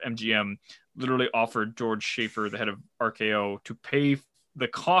head of MGM, literally offered George Schaefer, the head of RKO, to pay the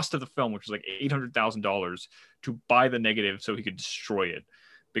cost of the film, which was like $800,000, to buy the negative so he could destroy it,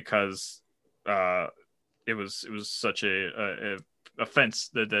 because it was such a offense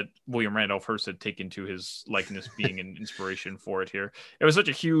that William Randolph Hearst had taken to his likeness being an inspiration for it here. It was such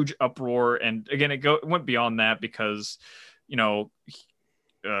a huge uproar, and again, it went beyond that because, you know,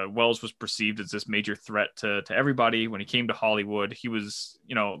 Wells was perceived as this major threat to everybody. When he came to Hollywood, he was,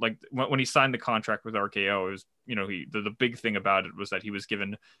 you know, like when he signed the contract with RKO, it was, you know, the big thing about it was that he was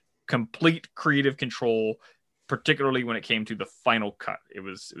given complete creative control, particularly when it came to the final cut. It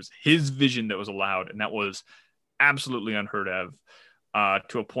was his vision that was allowed, and that was absolutely unheard of,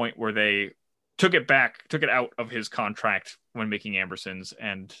 to a point where they took it out of his contract when making Ambersons,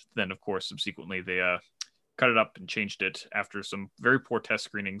 and then of course subsequently they cut it up and changed it after some very poor test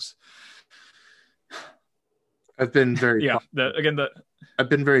screenings. I've been very I've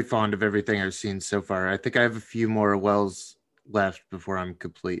been very fond of everything I've seen so far. I think I have a few more Wells left before I'm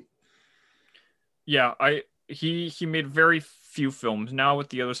complete. Yeah, he made very few films. Now with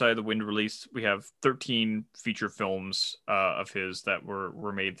The Other Side of the Wind release, we have 13 feature films of his that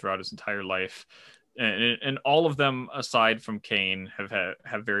were made throughout his entire life. And all of them, aside from Kane,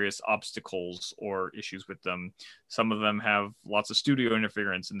 have various obstacles or issues with them. Some of them have lots of studio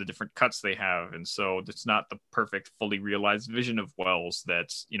interference in the different cuts they have, and so it's not the perfect, fully realized vision of Wells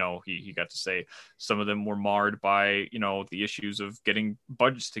that, you know, he got to say. Some of them were marred by, you know, the issues of getting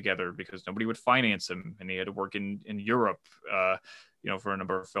budgets together because nobody would finance him, and he had to work in Europe, you know, for a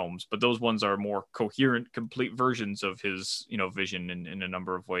number of films. But those ones are more coherent, complete versions of his, you know, vision in a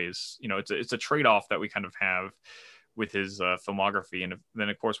number of ways. You know, it's a trade-off that we kind of have with his filmography. And then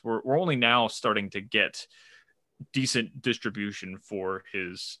of course we're only now starting to get decent distribution for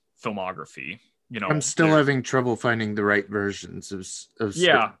his filmography. You know, I'm still having trouble finding the right versions of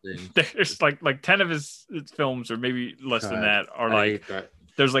yeah things. There's like 10 of his films, or maybe less than that, are like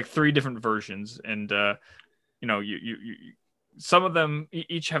there's like 3 different versions, and you know, you some of them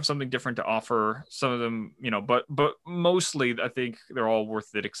each have something different to offer. Some of them, you know, but mostly I think they're all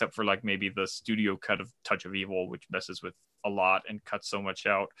worth it, except for like maybe the studio cut of Touch of Evil, which messes with a lot and cuts so much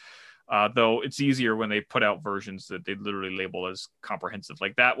out. Though it's easier when they put out versions that they literally label as comprehensive,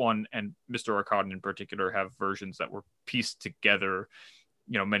 like that one and Mr. Arcadin in particular have versions that were pieced together,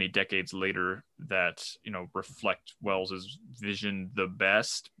 you know, many decades later, that, you know, reflect Wells's vision the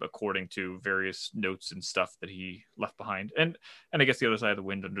best according to various notes and stuff that he left behind. And I guess The Other Side of the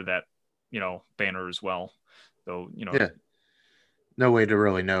Wind under that, you know, banner as well. Though, you know, yeah, no way to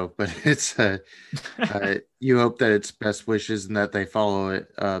really know, but it's you hope that it's best wishes and that they follow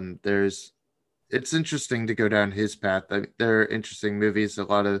it. It's interesting to go down his path. There are interesting movies, a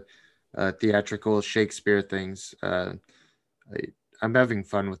lot of theatrical Shakespeare things. I'm having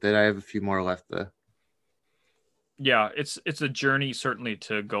fun with it. I have a few more left though. Yeah, it's a journey certainly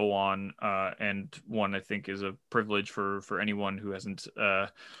to go on, and one I think is a privilege for anyone who hasn't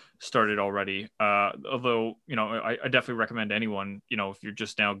started already. Although, you know, I definitely recommend anyone, you know, if you're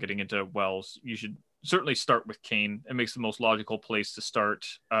just now getting into Wells, you should certainly start with Kane. It makes the most logical place to start.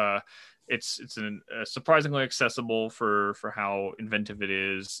 It's surprisingly accessible for how inventive it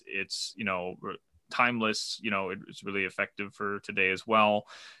is. It's, you know, timeless. You know, it's really effective for today as well.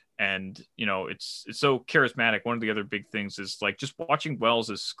 And, you know, it's so charismatic. One of the other big things is like just watching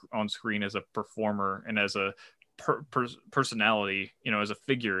Wells on screen as a performer and as a personality, you know, as a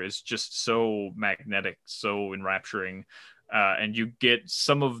figure, is just so magnetic, so enrapturing. And you get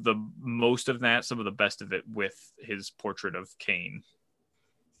some of the best of it with his portrait of Kane.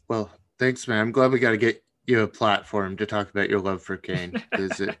 Well, thanks, man. I'm glad we got to get you a platform to talk about your love for Kane,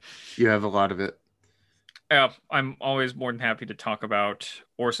 because you have a lot of it. Yeah, I'm always more than happy to talk about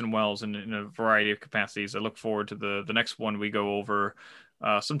Orson Welles in a variety of capacities. I look forward to the next one we go over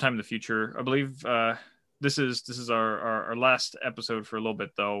sometime in the future. I believe this is our last episode for a little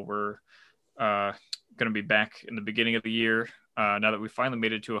bit, though. We're going to be back in the beginning of the year now that we finally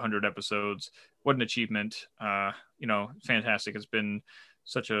made it to 100 episodes. What an achievement. You know, fantastic. It's been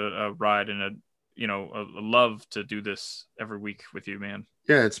such a ride and a love to do this every week with you, man.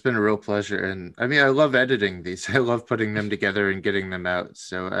 Yeah, it's been a real pleasure. And I mean, I love editing these. I love putting them together and getting them out.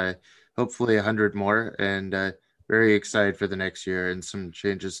 So hopefully 100 more, and very excited for the next year and some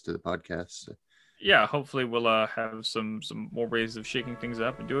changes to the podcast. So. Yeah, hopefully we'll have some more ways of shaking things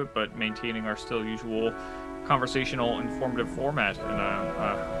up and do it, but maintaining our still usual conversational, informative format. And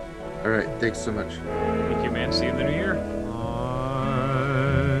all right, thanks so much. Thank you, man. See you in the new year. I'm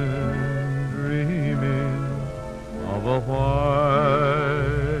dreaming of a white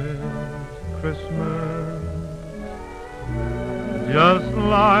Christmas, just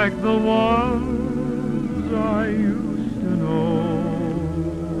like the ones I used to know.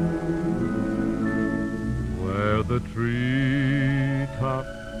 where the treetops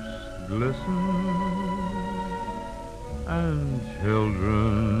glisten and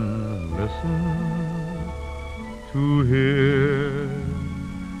children listen to hear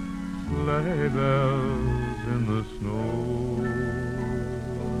sleigh bells in the snow.